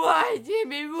 why,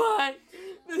 Jimmy, why?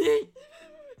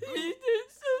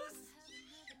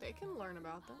 They can learn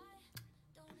about them.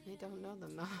 They don't know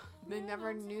them, though. They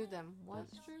never knew them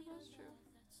once. That's true.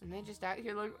 And they just out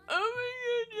here like, oh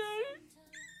my god,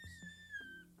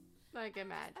 like,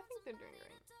 imagine. I think they're doing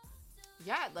great.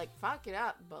 Yeah, like, fuck it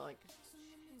up, but like...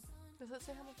 Does it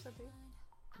say how much they pay?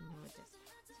 No, it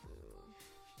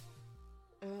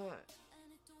doesn't.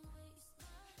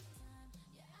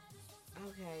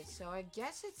 Okay, so I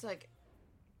guess it's like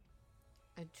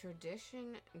a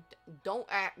tradition. Don't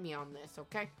at me on this,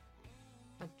 okay?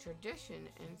 A tradition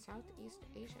in Southeast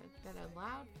Asia that a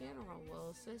loud funeral will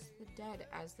assist the dead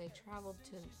as they travel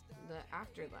to the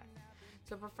afterlife.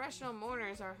 So professional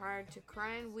mourners are hired to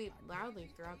cry and weep loudly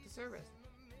throughout the service.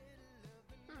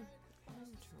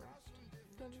 Interesting.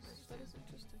 That is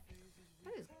interesting.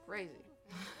 That is crazy.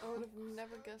 I would have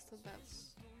never guessed that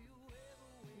that's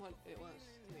what it was,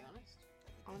 to be honest.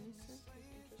 Honestly,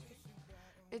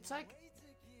 it's like,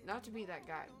 not to be that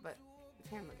guy, but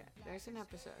Family Guy. There's an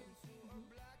episode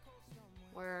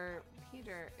where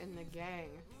Peter and the gang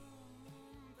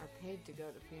are paid to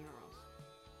go to funerals.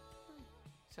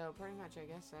 So So pretty much, I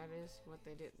guess that is what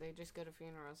they do. They just go to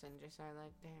funerals and just are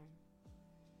like, damn,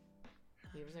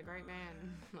 he was a great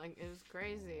man. Like, it was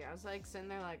crazy. I was like sitting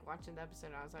there like watching the episode.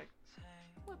 I was like,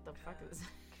 what the fuck is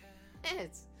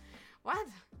this? What?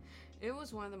 It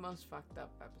was one of the most fucked up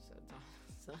episodes,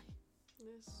 honestly.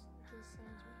 This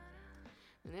sounds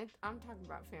right. And I'm talking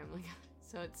about Family Guy,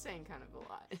 so it's saying kind of a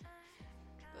lot.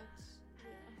 That's,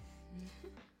 yeah.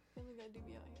 Family Guy do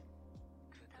be out here.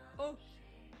 Oh!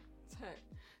 Sorry.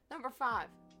 Number 5.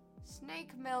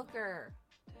 Snake Milker.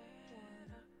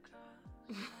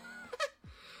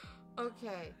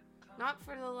 Okay. Not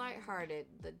for the lighthearted.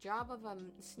 The job of a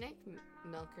snake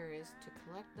milker is to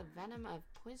collect the venom of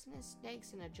poisonous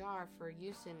snakes in a jar for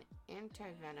use in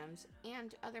antivenoms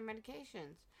and other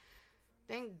medications.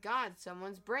 Thank God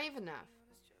someone's brave enough.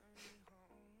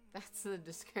 That's the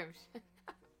description.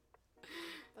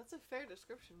 That's a fair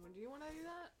description. Would you want to do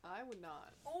that? I would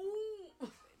not. Oh!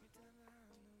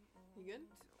 You good?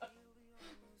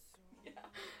 Yeah.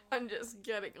 I'm just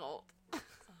getting old. Oh,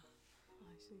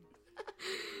 I see.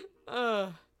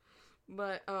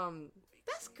 But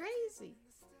that's crazy.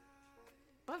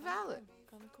 But valid.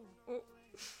 Kind of cool. Oh.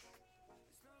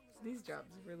 These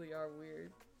jobs really are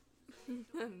weird.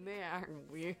 They are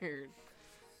weird.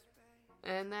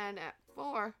 And then at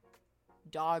 4,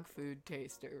 dog food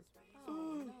taster.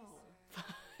 Oh, no.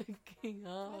 Fucking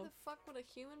Why up. the fuck would a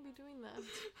human be doing that?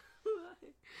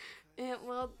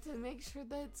 Well, to make sure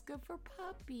that it's good for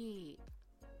puppy.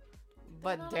 They're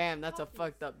But not a damn, that's a puppy.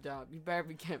 fucked up job. You better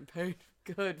be getting paid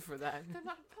good for that. They're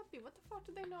not a puppy. What the fuck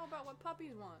do they know about what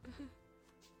puppies want?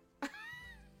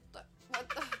 What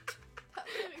the? That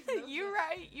makes no You're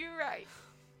sense. right.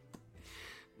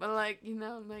 But like, I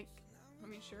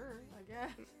mean, sure, I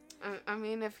guess. I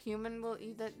mean, if human will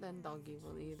eat it, then doggy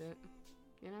will eat it.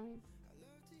 You know what I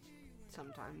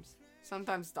mean?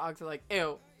 Sometimes dogs are like,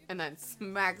 ew, and then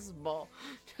smacks the bowl.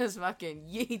 Just fucking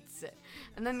yeets it.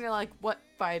 And then you're like, what,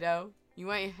 Fido?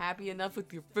 You ain't happy enough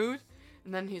with your food?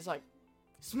 And then he's like,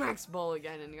 smacks the bowl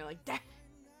again, and you're like, damn.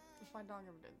 If my dog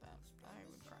ever did that, I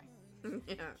would cry.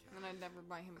 Yeah. And then I'd never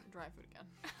buy him dry food again.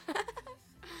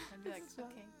 I'd be like,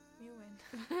 okay, you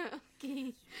win.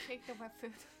 Okay. Take the wet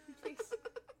food, please.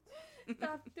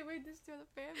 Stop doing this to the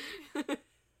family.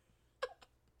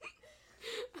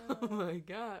 Oh my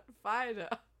god, Fido.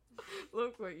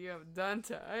 Look what you have done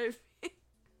to Ivy.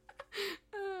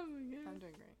 Oh my god. I'm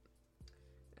doing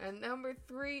great. And number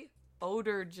 3,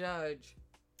 odor judge.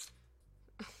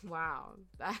 Wow,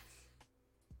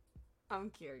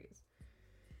 I'm curious.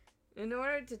 In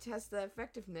order to test the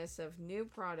effectiveness of new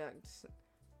products,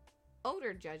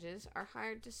 odor judges are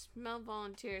hired to smell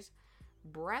volunteers'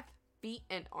 breath, feet,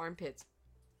 and armpits.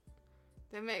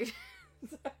 They make...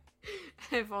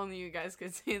 If only you guys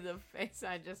could see the face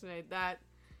I just made. That...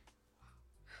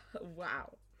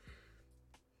 Wow.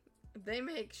 They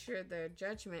make sure their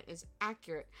judgment is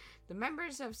accurate. The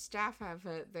members of staff have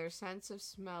their sense of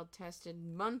smell tested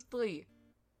monthly.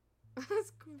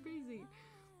 That's crazy.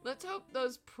 Let's hope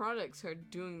those products are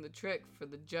doing the trick for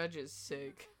the judge's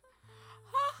sake.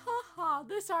 Ha ha ha,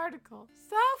 this article.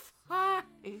 So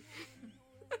funny.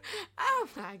 Oh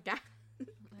my god.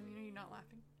 I mean, are you not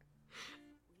laughing?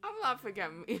 I'm laughing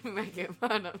at me making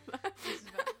fun of that. This is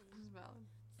valid.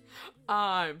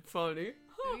 I'm funny.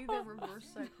 Maybe the reverse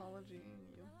psychology in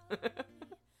you.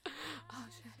 Oh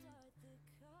shit.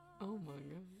 Oh my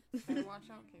god. Better watch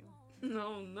out, Caleb.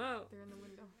 No. They're in the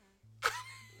window.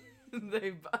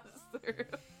 They bust through.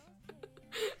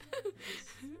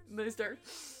 They start.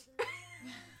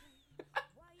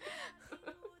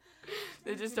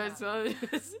 They just start smelling.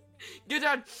 Get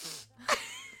down.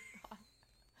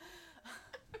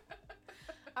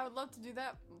 I would love to do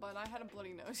that, but I had a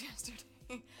bloody nose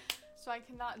yesterday. So I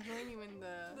cannot join you in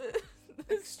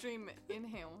the extreme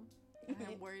inhale. And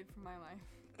I'm worried for my life.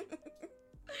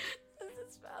 This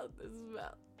is valid.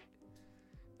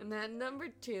 And then number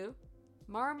 2,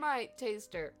 Marmite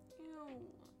taster.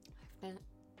 Ew.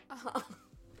 Oh.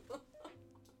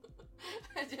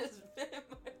 I just bit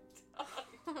my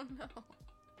tongue. Oh no.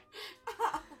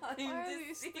 Why are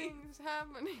these things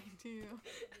happening to you?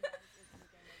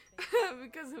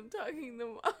 Because I'm talking the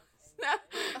most now.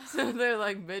 So they're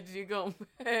like, bitch, you gon'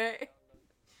 pay.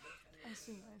 I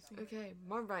see. Okay,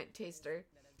 Marmite taster.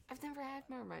 I've never had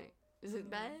Marmite. Is it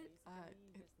bad?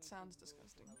 It sounds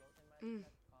disgusting. Mm.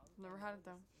 Never had it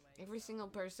though. Every single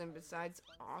person besides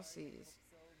Aussies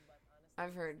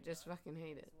I've heard just fucking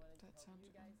hate it. That sounds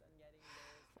good.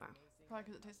 Wow. Probably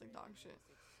because it tastes like dog shit.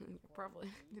 Probably.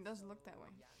 It doesn't look that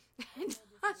way.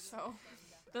 So.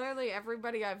 Literally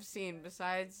everybody I've seen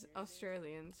besides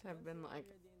Australians have been like,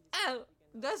 oh,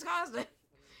 disgusting.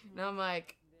 And I'm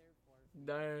like,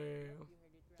 Damn.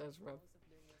 That's rough.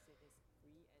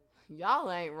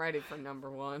 Y'all ain't ready for number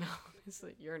one.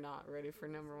 Honestly, you're not ready for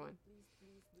number one.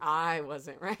 I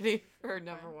wasn't ready for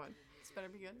number one. This better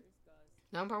be good.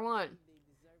 Number one.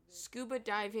 Scuba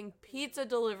diving pizza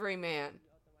delivery man.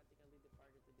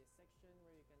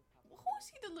 Who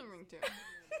is he delivering to?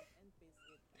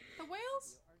 The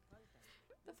whales?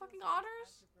 The fucking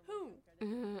otters?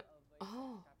 Who?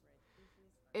 Oh.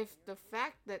 If the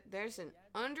fact that there's an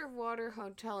underwater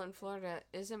hotel in Florida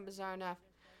isn't bizarre enough,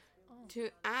 to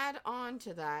add on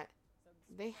to that,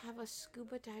 they have a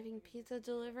scuba diving pizza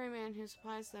delivery man who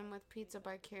supplies them with pizza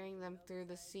by carrying them through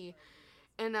the sea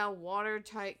in a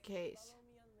watertight case.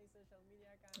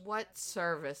 What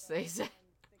service, they said.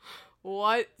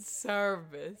 What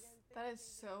service? That is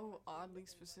so oddly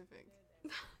specific.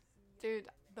 Dude,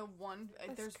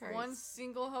 there's crazy. one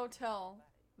single hotel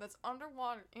that's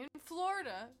underwater in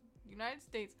Florida, United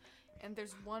States, and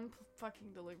there's one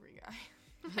fucking delivery guy.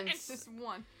 It's just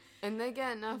one. And they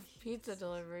get enough pizza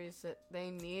deliveries that they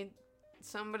need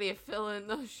somebody to fill in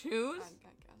those shoes. I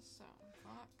guess so.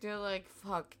 Fuck. They're like,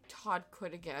 fuck, Todd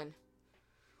quit again.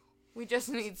 We just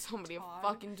need somebody to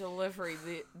fucking deliver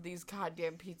these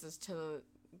goddamn pizzas to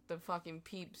the fucking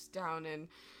peeps down in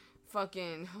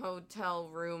fucking hotel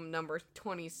room number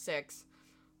 26.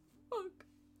 Fuck.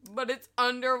 But it's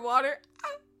underwater.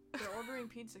 They're ordering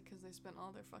pizza because they spent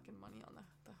all their fucking money on the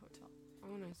hotel.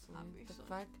 Honestly, Obviously. the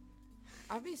fact...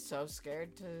 I'd be so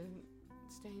scared to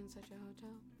stay in such a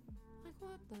hotel. Like,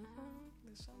 what the hell?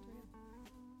 This sounds real.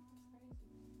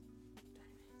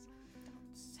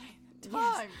 Don't say the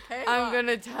Yes. time, Kayla. I'm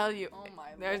gonna tell you. Oh my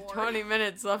There's Lord. 20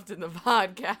 minutes left in the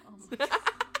podcast. Oh my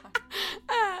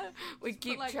God. We Just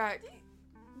keep put, like, track.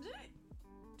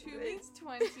 2 means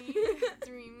 20.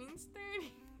 3 means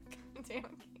 30. God damn it,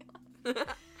 Kayla.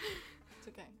 It's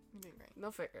okay. You're doing great.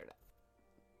 They'll figure it out.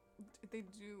 They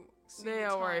do. See They the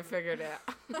already time. figured it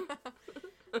out. You're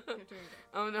doing great.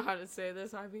 I don't know how to say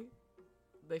this, Ivy.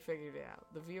 They figured it out.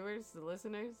 The viewers, the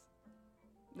listeners,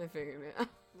 they figured it out.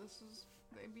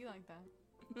 They'd be like that.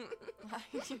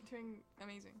 You're doing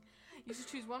amazing. You should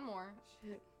choose one more,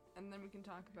 Shit. and then we can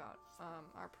talk about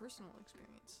our personal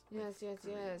experience. Yes.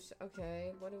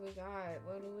 Okay, what do we got?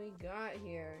 What do we got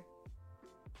here?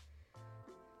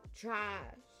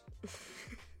 Trash.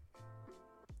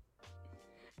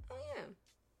 Oh, yeah.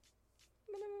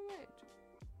 Minimum wage.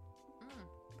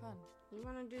 Fun. You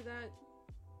want to do that?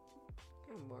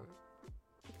 Come on.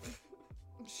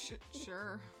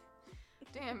 Sure.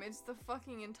 Damn, it's the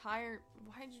fucking entire...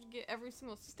 Why'd you get every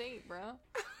single state, bro?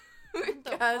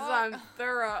 Because fuck? I'm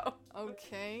thorough.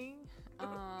 Okay.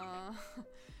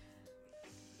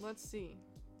 Let's see.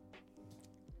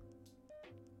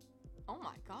 Oh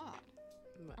my god.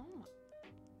 What? Oh my...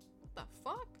 What the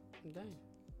fuck? Dang.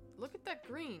 Look at that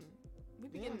green. We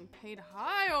be Yeah. getting paid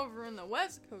high over in the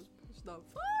West Coast. The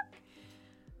fuck?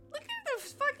 Look at the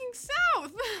fucking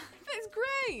South. That's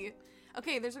great.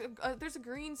 Okay, there's a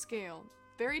green scale.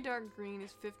 Very dark green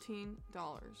is $15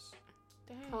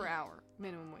 Dang. per hour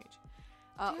minimum wage.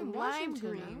 Damn, Lime Washington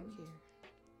green out here.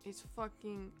 is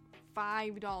fucking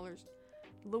 $5.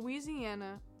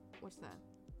 Louisiana, what's that?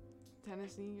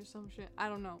 Tennessee or some shit? I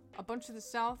don't know. A bunch of the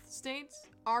South states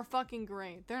are fucking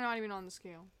great. They're not even on the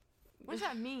scale. What does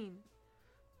that mean?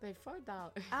 They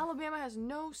 $4. Alabama has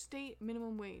no state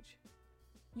minimum wage.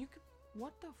 You could...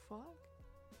 What the fuck?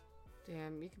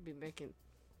 Damn, you could be making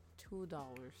 $2.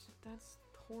 That's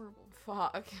horrible.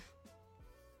 Fuck.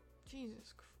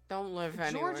 Jesus Christ. Don't live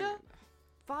anywhere. Georgia?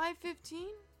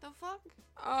 $5.15? The fuck?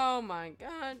 Oh my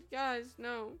god, guys,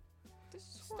 no. This is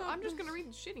Stop horrible. I'm just this. gonna read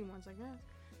the shitty ones, I guess.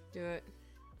 Do it.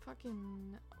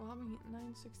 Fucking... Well, I mean,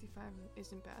 $9.65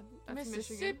 isn't bad. That's Michigan.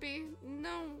 Mississippi,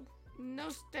 no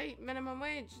state minimum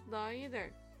wage law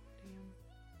either. Damn.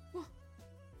 What?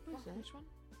 What's Oh, that? which one?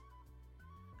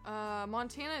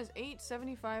 Montana is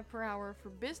 $8.75 per hour for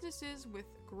businesses with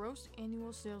gross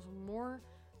annual sales of more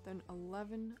than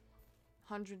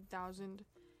 $1,100,000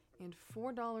 and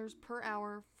 $4 per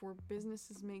hour for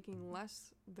businesses making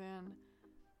less than...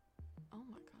 Oh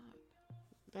my god.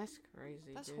 That's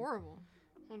crazy. That's dude. horrible.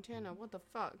 Montana, what the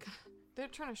fuck? They're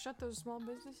trying to shut those small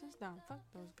businesses down. Fuck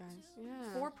those guys.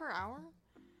 Yeah. 4 per hour?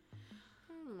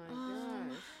 Oh my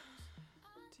gosh.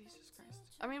 Jesus Christ.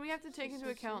 I mean, we have to take into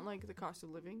account, like, the cost of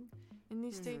living in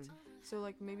these states. So,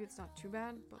 like, maybe it's not too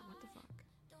bad, but what the fuck?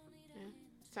 Yeah.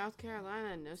 South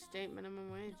Carolina, no state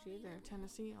minimum wage either.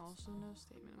 Tennessee, also no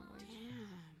state minimum wage.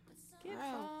 Damn. Get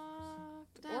Wow.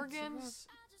 fucked. That's Oregon's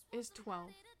is 12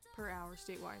 per hour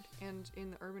statewide, and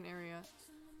in the urban area,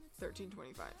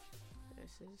 $13.25.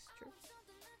 This is true.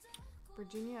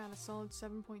 Virginia at a solid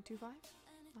 7.25.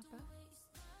 Not bad.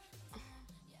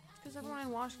 Because everyone in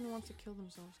Washington wants to kill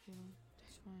themselves, Caitlin.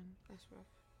 That's fine. That's rough.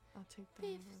 I'll take that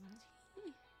over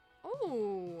that.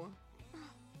 Oh!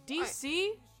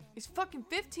 DC is fucking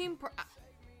 15 per...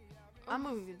 I'm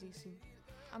moving to DC.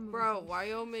 I'm moving Bro, to DC.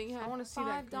 Wyoming had I want to see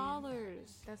that $5. green.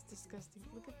 That's disgusting.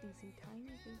 Look at DC.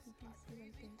 Tiny baby DC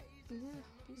right there. Yeah.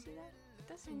 Do you see that?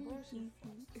 That's some bullshit.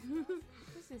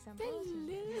 This is some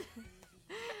bullshit.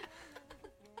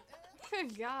 Good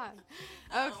God.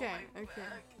 Okay, okay.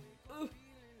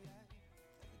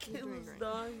 You're doing great.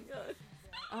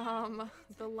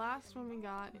 The last one we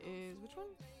got is which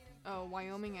one? Oh,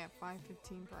 Wyoming at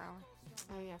 $5.15 per hour.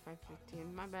 Oh yeah,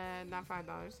 $5.15. My bad, not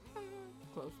 $5.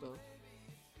 Close though.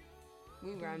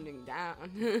 We rounding down.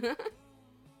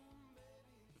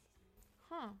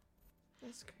 Huh.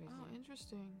 That's crazy. Oh,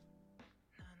 interesting.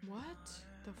 What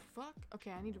the fuck?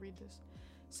 Okay, I need to read this.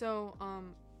 So,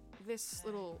 this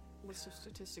little list of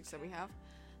statistics that we have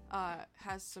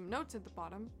has some notes at the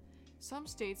bottom. Some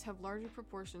states have larger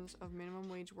proportions of minimum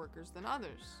wage workers than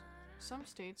others. Some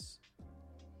states,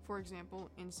 for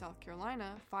example, in South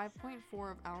Carolina,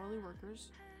 5.4 of hourly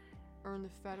workers earn the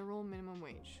federal minimum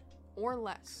wage, or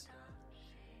less.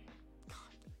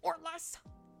 God, or less!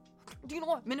 Do you know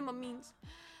what minimum means?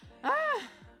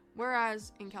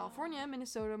 Whereas in California,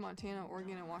 Minnesota, Montana,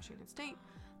 Oregon, and Washington State,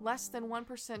 less than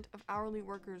 1% of hourly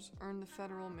workers earn the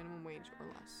federal minimum wage or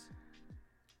less.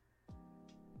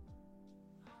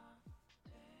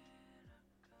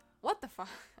 What the fuck?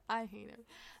 I hate it.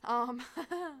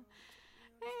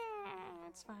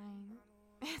 It's fine.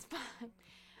 It's fine.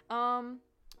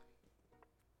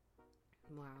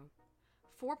 Wow.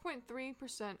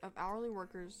 4.3% of hourly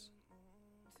workers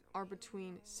are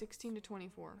between 16 to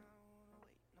 24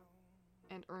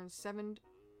 and earn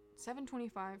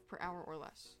 $7.25 per hour or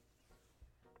less.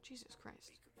 Jesus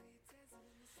Christ.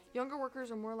 Younger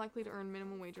workers are more likely to earn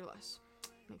minimum wage or less.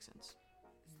 Makes sense.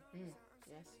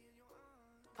 Yes.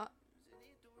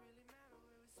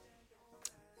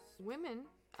 Women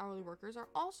hourly workers are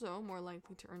also more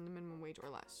likely to earn the minimum wage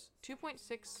or less.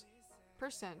 2.6%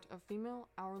 of female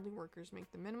hourly workers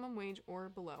make the minimum wage or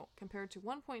below, compared to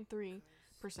 1.3%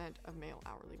 of male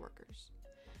hourly workers.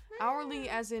 Hourly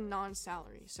as in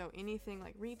non-salary, so anything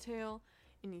like retail,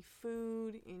 any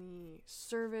food, any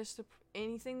service,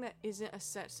 anything that isn't a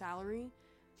set salary,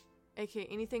 aka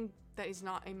anything that is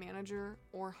not a manager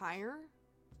or higher,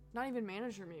 not even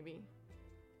manager maybe.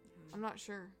 I'm not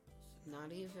sure.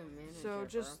 Not even manager. So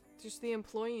just the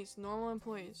employees, normal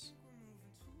employees.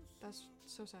 That's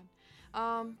so sad.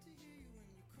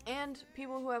 And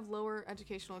people who have lower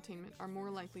educational attainment are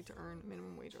more likely to earn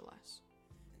minimum wage or less.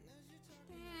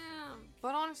 Damn.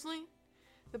 But honestly,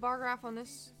 the bar graph on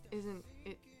this isn't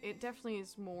it definitely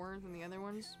is more than the other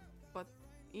ones, but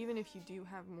even if you do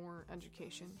have more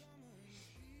education,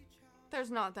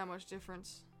 there's not that much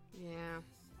difference. Yeah.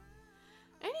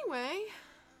 Anyway,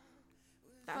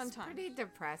 That's fun times. pretty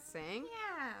depressing.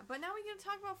 Yeah, but now we get to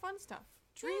talk about fun stuff.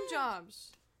 Dream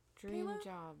jobs. Dream Kayla?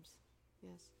 jobs.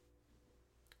 Yes.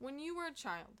 When you were a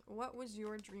child, what was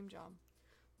your dream job?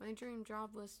 My dream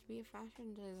job was to be a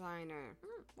fashion designer.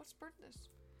 What spurred this?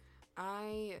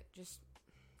 I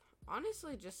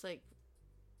honestly,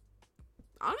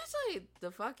 the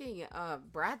fucking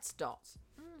Bratz dolls.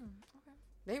 Okay.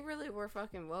 They really were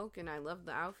fucking woke, and I loved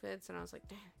the outfits, and I was like,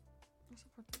 damn, I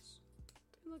support this.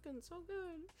 they're looking so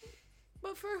good.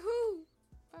 But for who?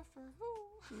 But for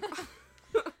who?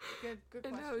 Good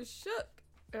And question. I was shook.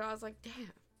 And I was like,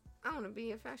 damn, I want to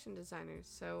be a fashion designer.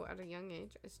 So at a young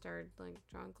age, I started, like,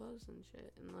 drawing clothes and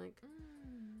shit. And, like,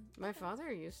 my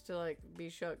father used to, like, be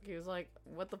shook. He was like,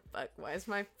 what the fuck? Why is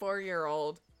my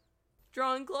 4-year-old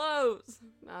drawing clothes?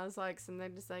 And I was like, so they're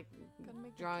just, like,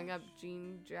 drawing up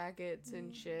jean jackets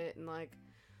and shit. And, like,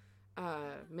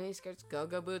 mini skirts,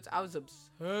 go-go boots. I was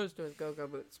obsessed with go-go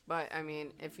boots. But, I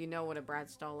mean, if you know what a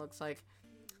Bratz doll looks like,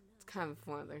 it's kind of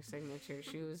one of their signature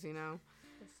shoes, you know?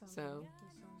 So,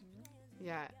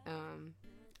 yeah,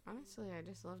 honestly, I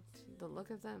just loved the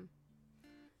look of them.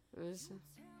 It was,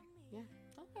 yeah.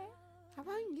 Okay. How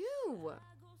about you? What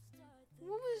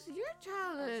was your I was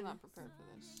childhood? not prepared for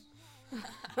this.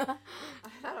 I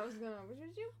thought I was gonna. Which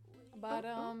was you? But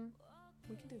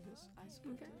we can do this. I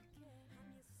support Okay. it.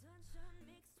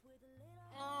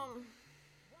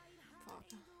 Fuck.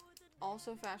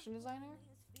 Also, fashion designer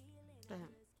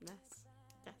Yes.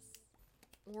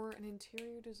 or an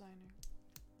interior designer.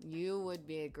 You would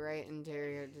be a great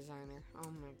interior designer.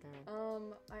 Oh my god.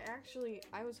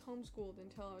 I was homeschooled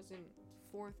until I was in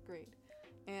 4th grade,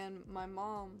 and my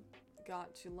mom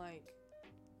got to, like,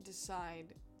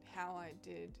 decide how I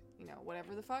did,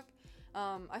 whatever the fuck.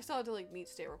 I still had to, like, meet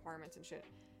state requirements and shit.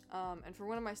 And for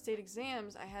one of my state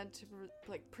exams, I had to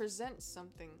present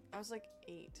something. I was like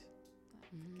 8. I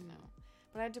don't fucking know.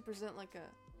 But I had to present like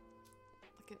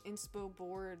an inspo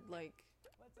board, like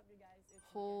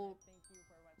whole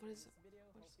what is it?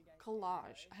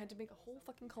 Collage. I had to make a whole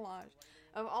fucking collage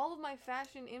of all of my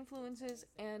fashion influences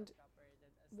and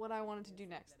what I wanted to do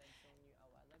next.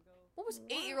 What was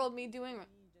 8-year-old me doing?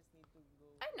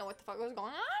 I didn't know what the fuck was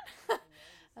going on.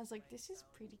 I was like, this is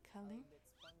pretty color.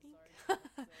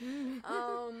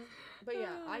 But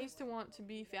yeah, I used to want to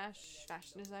be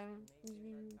fashion designer,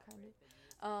 kind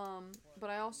of. But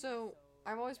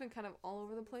I've always been kind of all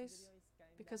over the place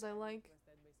because I like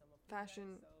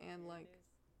fashion and like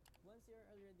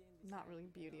not really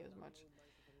beauty as much,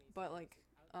 but like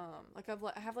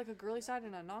I have like a girly side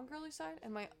and a non-girly side,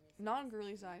 and my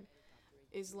non-girly side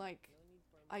is like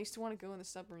I used to want to go in the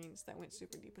submarines that went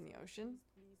super deep in the ocean.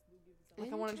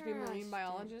 Like I wanted to be a marine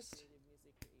biologist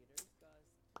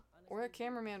or a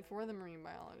cameraman for the marine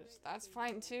biologist. That's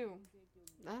fine too.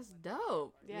 That's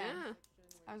dope. Yeah.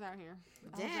 I was out here.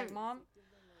 Damn. I was like, Mom,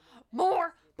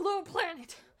 more Blue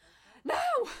Planet. No!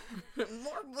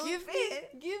 More Blue give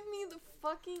Planet. me the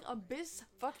fucking Abyss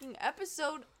fucking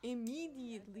episode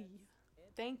immediately.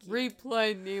 Thank you.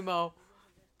 Replay Nemo.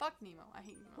 Fuck Nemo. I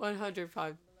hate Nemo.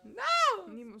 105.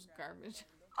 No! Nemo's garbage.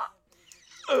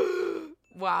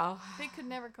 Wow. They could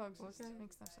never coexist. Okay.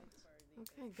 Makes no sense.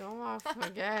 Okay, go off, I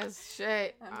guess.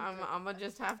 Shit. I'm gonna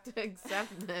just have to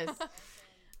accept this.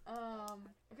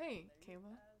 Okay,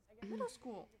 Kayla. Middle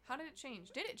school. How did it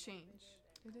change? Did it change?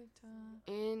 Did it,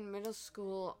 In middle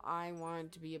school, I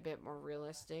wanted to be a bit more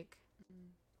realistic.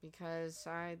 Because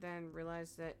I then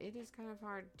realized that it is kind of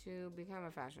hard to become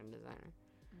a fashion designer.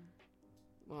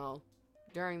 Well,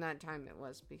 during that time it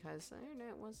was, because the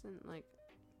internet wasn't, like,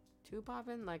 too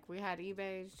poppin'. Like, we had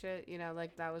eBay shit, you know,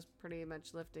 like, that was pretty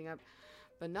much lifting up.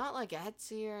 But not, like,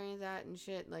 Etsy or any of that and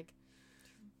shit. Like,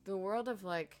 the world of,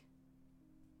 like,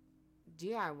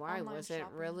 DIY Online wasn't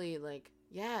shopping. really, like...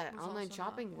 Yeah, Was online also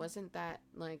shopping not, yeah. wasn't that,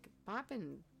 like,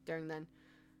 poppin' during then.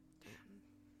 Damn.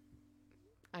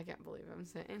 I can't believe I'm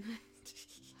saying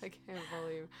I can't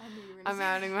believe I knew you were gonna I'm say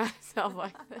outing that. myself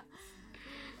like this.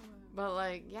 But,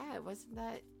 like, yeah, it wasn't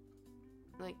that,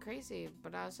 like, crazy.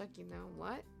 But I was like, you know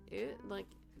what?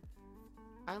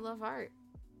 I love art,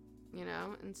 you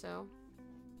know? And so,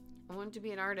 I wanted to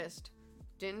be an artist.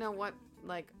 Didn't know what,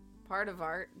 like, part of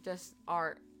art, just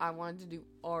art. I wanted to do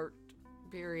art,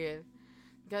 period.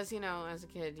 Because, you know, as a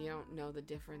kid, you don't know the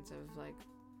difference of, like,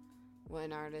 what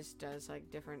an artist does,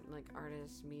 like, different, like,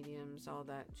 artists, mediums, all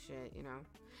that shit, you know?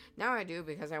 Now I do,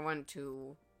 because I want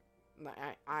to...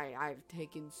 I've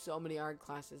taken so many art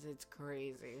classes, it's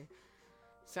crazy.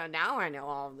 So now I know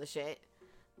all of the shit.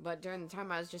 But during the time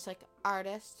I was just like,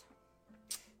 artist.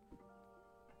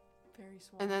 Very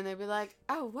small. And then they'd be like,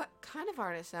 oh, what kind of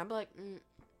artist? And I'd be like,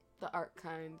 the art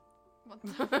kind. What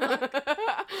the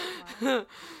fuck?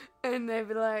 And they'd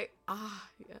be like,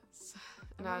 yes.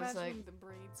 And I'm I was like, imagining the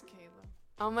braids, Kayla.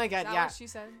 oh my god, Is that yeah. what she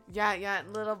said? Yeah,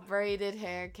 little braided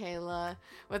hair, Kayla,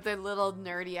 with her little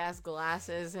nerdy ass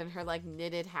glasses and her like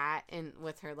knitted hat and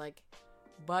with her like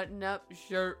button up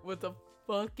shirt with a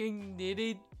fucking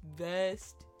knitted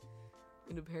vest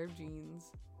and a pair of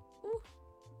jeans. Ooh,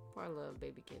 poor little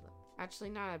baby Kayla. Actually,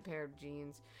 not a pair of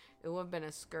jeans. It would have been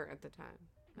a skirt at the time.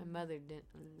 My mother didn't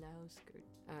allow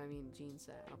jeans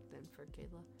out then for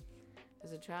Kayla.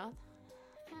 As a child.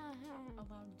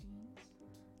 Allowed jeans?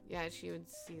 Yeah, she would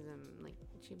see them, like,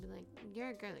 she'd be like, you're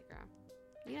a girly girl.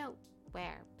 You don't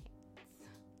wear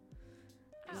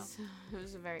pants. So, it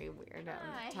was a very weird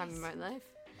time in my life.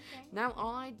 Okay. Now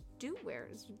all I do wear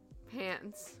is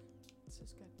pants. It's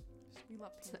just good. We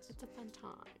love pants. It's a fun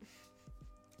time.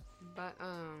 But,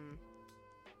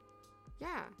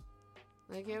 yeah.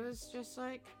 Like, it was just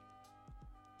like,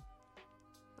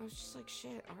 I was just like,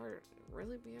 shit, art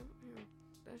really be out here.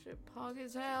 That shit pog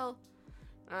as hell.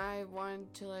 I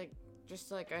wanted to, like,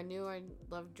 just, like, I knew I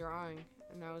loved drawing.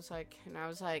 And I was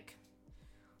like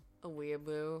a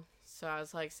weeaboo. So I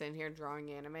was, like, sitting here drawing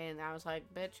anime. And I was like,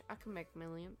 bitch, I can make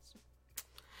millions.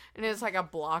 And it was, like, a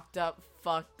blocked up,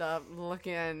 fucked up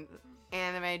looking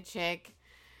anime chick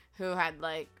who had,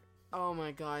 like, oh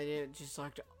my god, it just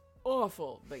looked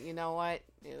awful. But you know what?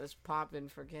 It was popping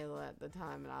for Kayla at the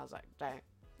time. And I was like, dang.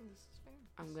 This is fair.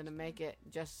 I'm gonna make it.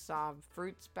 Just saw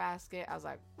Fruits Basket. I was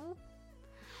like,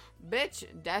 bitch,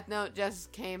 Death Note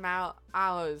just came out.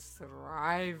 I was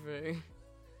thriving.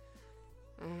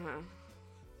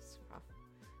 It's rough.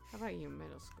 How about you in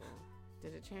middle school?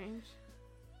 Did it change?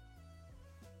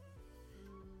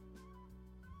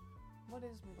 What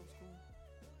is middle school?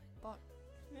 Fuck.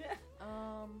 Yeah.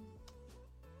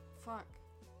 Fuck.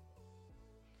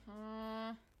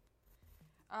 I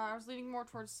was leaning more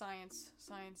towards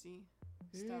sciencey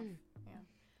stuff. Yeah.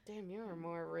 Damn, you're a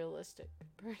more realistic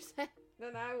person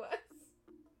than I was.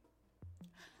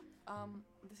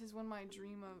 This is when my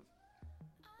dream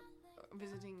of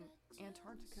visiting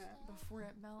Antarctica before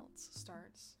it melts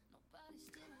starts.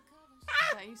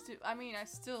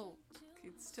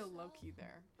 It's still low-key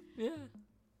there. Yeah.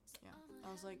 Yeah.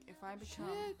 I was like, if I become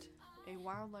a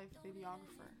wildlife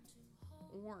videographer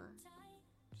or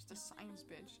just a science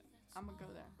bitch, I'm gonna go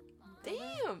there.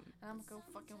 Damn! And I'm gonna go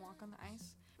fucking walk on the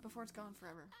ice before it's gone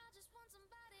forever.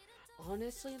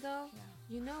 Honestly, though, Yeah.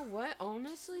 you know what?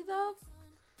 Honestly, though,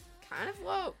 kind of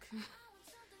woke.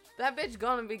 That bitch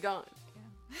gonna be gone.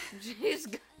 Yeah. She's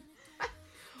gone.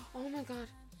 Oh my god.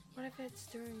 What if it's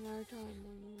during our time?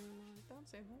 Don't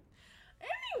say that.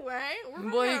 Anyway,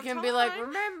 we're Well, you out of can be like, time.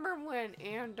 remember when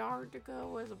Antarctica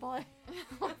was a place?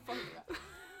 Oh, fuck that.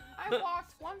 I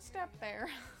walked one step there.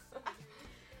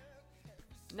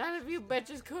 None of you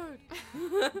bitches could.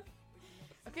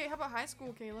 Okay, how about high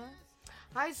school, Kayla?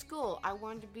 High school, I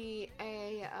wanted to be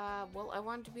I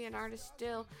wanted to be an artist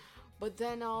still, but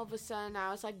then all of a sudden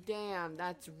I was like, damn,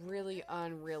 that's really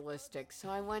unrealistic. So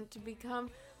I went to become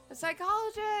a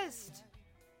psychologist.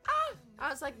 I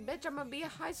was like, bitch, I'm gonna be a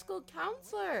high school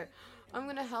counselor. I'm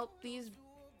gonna help these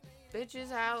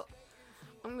bitches out.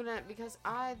 Because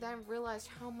I then realized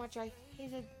how much I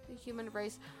hated the human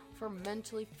race for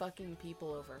mentally fucking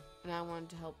people over. And I wanted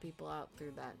to help people out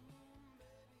through that.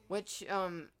 Which,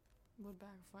 Would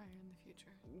backfire in the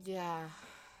future. yeah,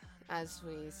 as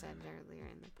we said earlier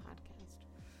in the podcast.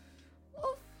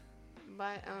 Oof.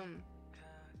 But,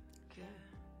 yeah.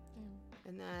 Damn.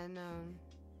 And then,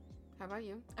 how about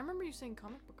you? I remember you saying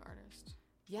comic book artist.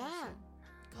 Yeah.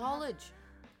 Also. College.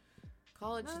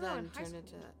 College No, then in high turned school.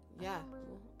 into that. I Yeah. remember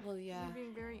Well, yeah. You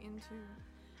being very into.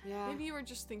 Yeah. Maybe you were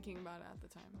just thinking about it at the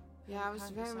time. Yeah, I was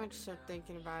Hadn't very much decided. so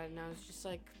thinking about it, and I was just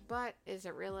like, but is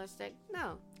it realistic?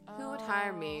 No. Who would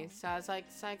hire me? So I was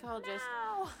like, psychologist.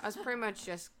 No. I was pretty much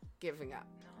just giving up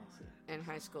I see. in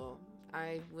high school.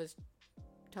 I was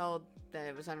told that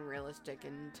it was unrealistic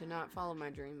and to not follow my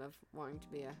dream of wanting to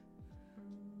be a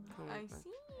comic I book.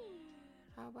 see.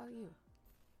 How about you?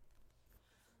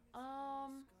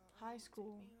 High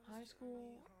school.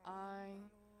 I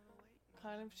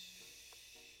kind of.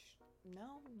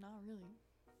 No, not really.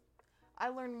 I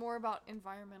learned more about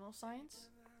environmental science,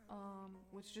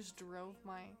 which just drove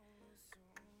my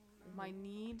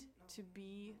need to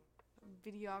be a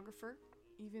videographer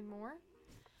even more.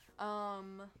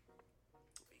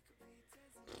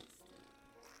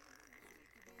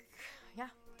 Yeah,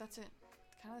 that's it.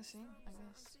 Kind of the same, I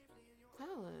guess.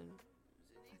 Helen.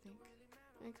 I think.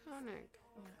 Iconic.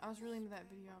 Yeah, I was really into that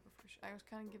videographer. I was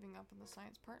kind of giving up on the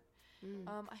science part.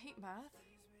 I hate math,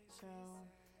 so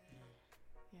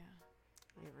yeah.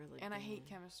 I really And I do. hate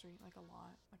chemistry, like a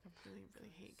lot. Like I really,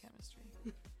 really hate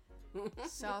chemistry.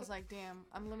 So I was like, damn,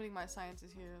 I'm limiting my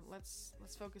sciences here. Let's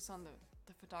focus on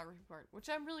the photography part, which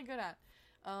I'm really good at.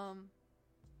 That's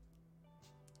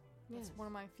Yes. one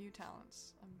of my few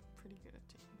talents. I'm pretty good at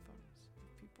taking photos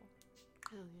of people.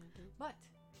 Hell yeah, dude. But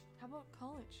how about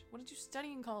college? What did you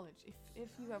study in college? If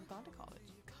you have gone to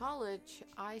college. College,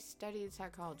 I studied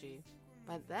psychology,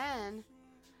 but then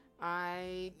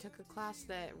I took a class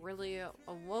that really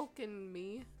awoken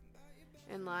me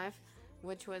in life,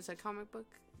 which was a comic book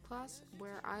class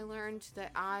where I learned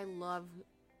that I love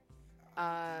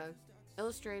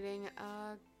illustrating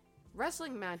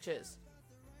wrestling matches.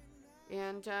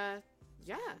 And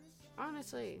yeah,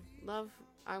 honestly,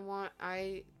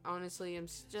 I honestly am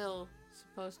still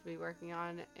supposed to be working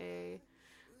on a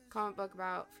comic book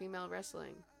about female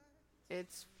wrestling.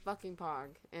 It's fucking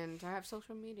pog, and I have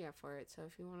social media for it, so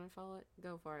if you want to follow it,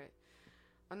 go for it.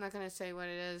 I'm not going to say what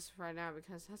it is right now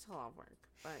because that's a lot of work,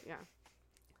 but yeah.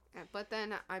 But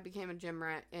then I became a gym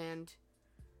rat, and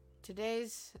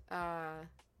today's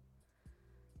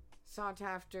sought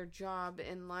after job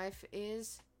in life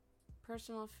is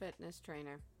personal fitness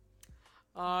trainer.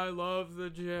 I love the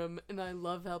gym, and I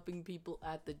love helping people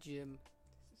at the gym.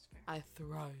 This is fair. I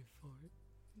thrive for it.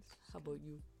 How about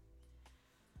you?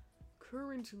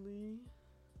 Currently.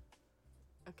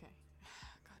 Okay.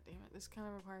 God damn it. This kind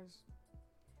of requires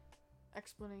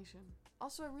explanation.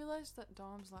 Also, I realized that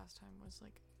Dom's last time was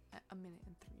like a minute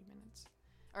and 3 minutes.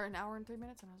 Or an hour and 3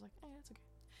 minutes, and I was like, hey, that's okay.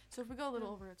 So if we go a little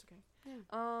over, it's okay. Yeah.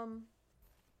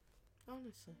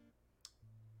 Honestly.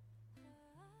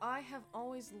 I have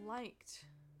always liked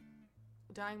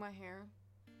dyeing my hair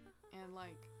and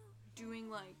like doing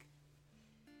like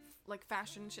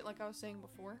fashion shit like I was saying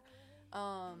before.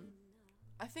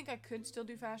 I think I could still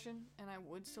do fashion and I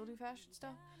would still do fashion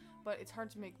stuff, but it's hard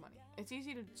to make money. It's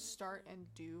easy to start and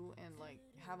do and like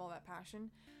have all that passion.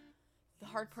 The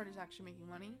hard part is actually making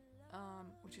money,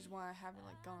 which is why I haven't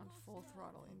like gone full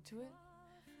throttle into it.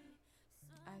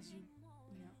 As you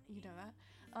know that.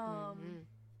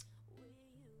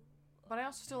 But I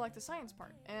also still like the science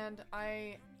part, and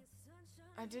I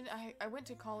went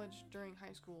to college during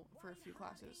high school for a few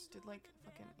classes. Did like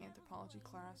fucking anthropology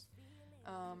class,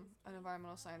 an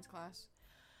environmental science class.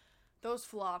 Those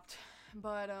flopped,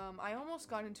 but I almost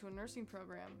got into a nursing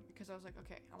program because I was like,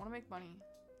 okay, I want to make money.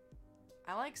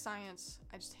 I like science.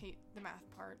 I just hate the math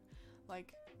part.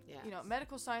 Like,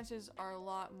 medical sciences are a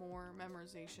lot more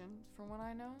memorization from what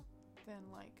I know than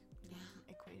like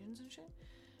equations and shit,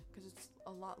 because it's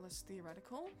a lot less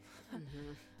theoretical.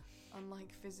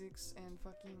 Unlike physics and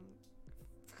fucking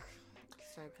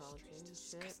psychology and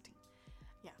shit.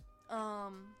 Yeah.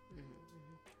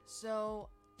 So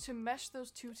to mesh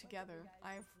those two together,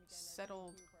 I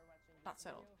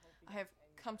have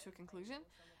come to a conclusion,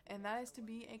 and that is to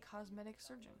be a cosmetic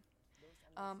surgeon.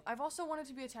 I've also wanted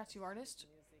to be a tattoo artist,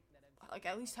 like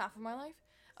at least half of my life.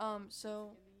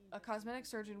 So a cosmetic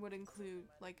surgeon would include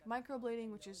like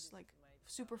microblading, which is like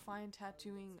super fine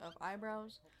tattooing of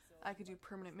eyebrows. I could do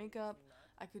permanent makeup.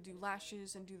 I could do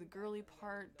lashes and do the girly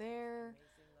part there.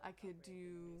 I could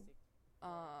do,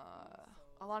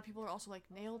 a lot of people are also like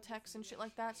nail techs and shit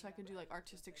like that, so I could do like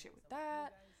artistic shit with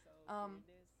that.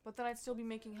 But then I'd still be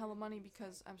making hella money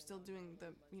because I'm still doing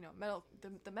the,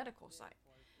 the medical side.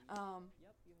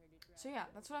 So yeah,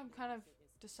 that's what I'm kind of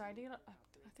deciding.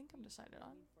 I think I'm decided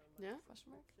on. Yeah?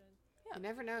 Question mark? Yeah. You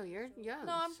never know. You're young.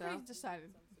 No, I'm pretty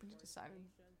decided.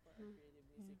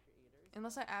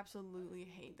 Unless I absolutely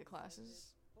hate the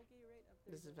classes.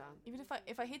 This is valid. Even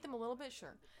if I hate them a little bit,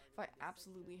 sure. If I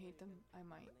absolutely hate them, I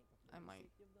might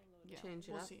change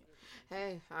it we'll up. See.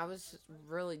 Hey, I was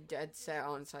really dead set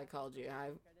on psychology.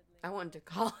 I went to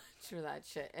college for that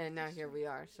shit, and now here we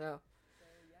are. So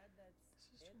This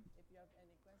is true.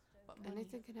 But money,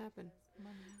 anything can happen.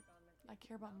 money. I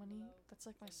care about money. That's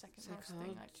like my second most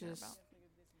thing I care about.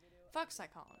 Fuck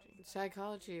psychology.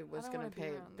 Psychology was I don't gonna wanna be pay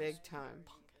around big those time.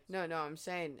 No, I'm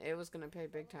saying it was gonna pay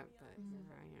big time, but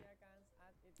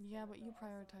Yeah, but you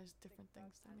prioritize different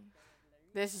things than me.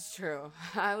 this is true.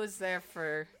 I was there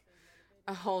for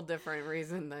a whole different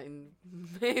reason than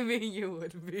maybe you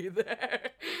would be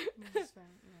there. That's fair.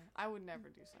 Yeah. I would never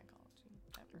do psychology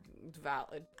ever.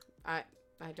 Valid. I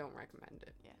don't recommend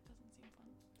it. Yeah, it doesn't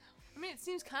seem fun. I mean, it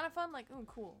seems kind of fun. Like, oh,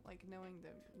 cool. Like knowing the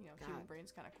human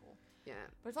brain's kind of cool. Yeah.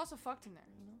 But it's also fucked in there.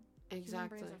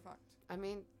 Exactly. Human brains are fucked. I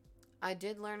mean, I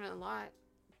did learn a lot.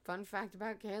 Fun fact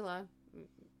about Kayla.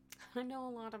 I know a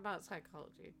lot about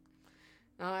psychology.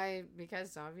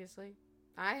 Because obviously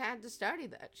I had to study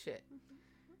that shit.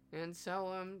 And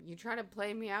so, you try to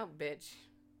play me out, bitch.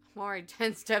 I'm already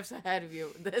 10 steps ahead of you.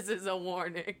 This is a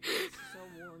warning. So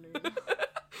warning.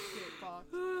 Shit box.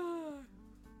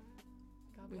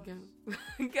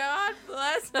 God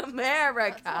bless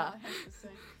America. That's all I have to say.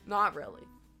 Not really.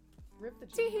 Rip the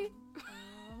Tee.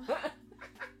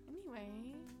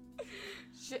 Anyway.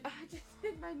 Shit, I just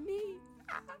hit my knee.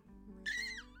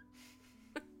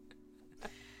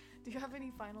 Do you have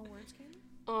any final words, Katie?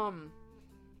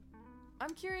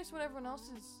 I'm curious what everyone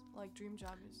else's like dream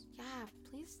job is. Yeah,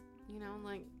 please, you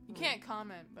can't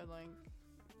comment, but like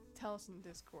tell us in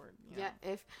Discord. Yeah,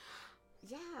 oh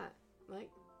my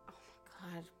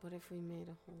god, what if we made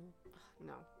a whole?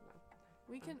 No.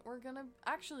 We're gonna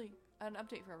actually an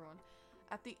update for everyone.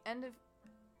 At the end of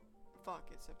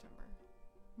it's September.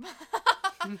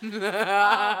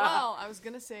 Well, I was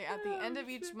gonna say at the end of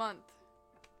each month,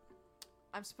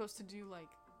 I'm supposed to do like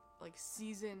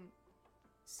seasons,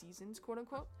 quote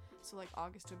unquote. So like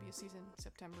August would be a season,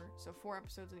 September, so 4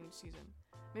 episodes in each season.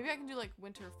 Maybe I can do like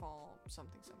winter, fall,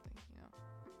 something,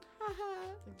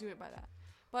 like do it by that.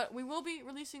 But we will be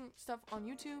releasing stuff on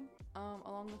YouTube,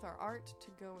 along with our art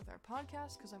to go with our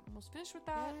podcast, because I'm almost finished with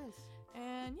that. Yes.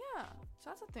 And yeah, so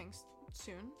that's a thing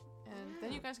soon. And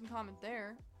then you guys can comment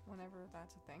there whenever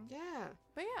that's a thing. Yeah.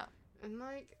 But yeah. And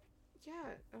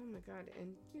oh my god,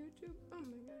 and YouTube, oh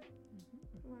my god.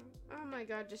 Wow. Oh my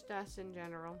god, just us in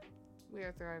general. We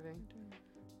are thriving.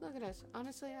 Look at us.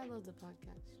 Honestly, I love the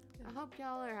podcast. Good. I hope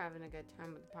y'all are having a good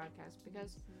time with the podcast,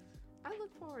 because I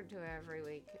look forward to it every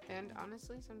week. And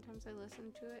honestly, sometimes I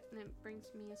listen to it and it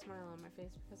brings me a smile on my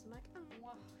face, because I'm like, oh,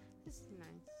 wow, this is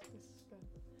nice. This is good.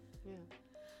 Yeah.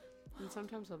 And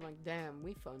sometimes I'm like, damn,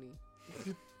 we funny.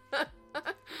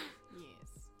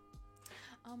 Yes.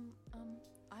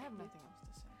 I have nothing else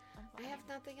to say. I have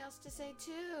nothing else to say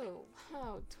too.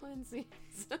 Oh, twinsies.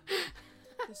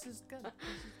 This is good.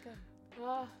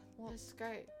 Oh, Well, this is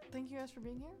great. thank you guys for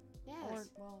being here. Yes. Or,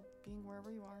 well,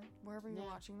 wherever you are, wherever you're Yeah.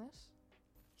 watching this,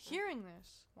 hearing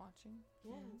this, watching,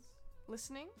 Yes.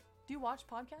 listening. Do you watch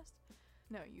podcasts?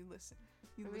 No, you listen.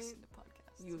 You I listen mean, to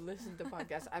podcasts. You listen to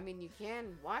podcasts. I mean, you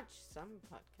can watch some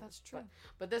podcasts. That's true.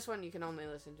 But this one you can only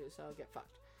listen to, so get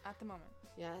fucked. At the moment.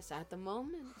 Yes, at the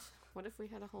moment. What if we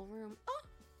had a whole room? Oh,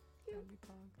 That'd be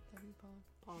pog. That'd be pog.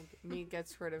 Pog. Me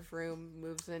gets rid of room,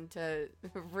 moves into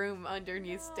room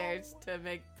underneath stairs to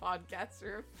make podcast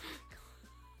room.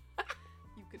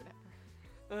 You could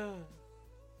never. Ugh.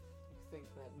 You think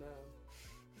that no.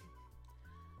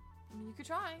 I mean, you could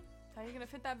try. How are you gonna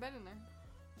fit that bed in there?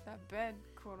 That bed,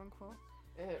 quote unquote.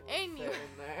 It will And fit you.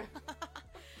 in there.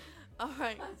 All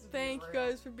right. Let's be Thank you real.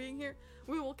 guys for being here.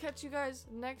 We will catch you guys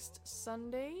next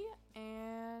Sunday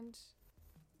and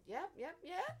Yep.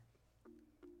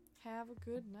 have a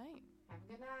good night. Have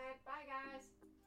a good night. Bye, guys.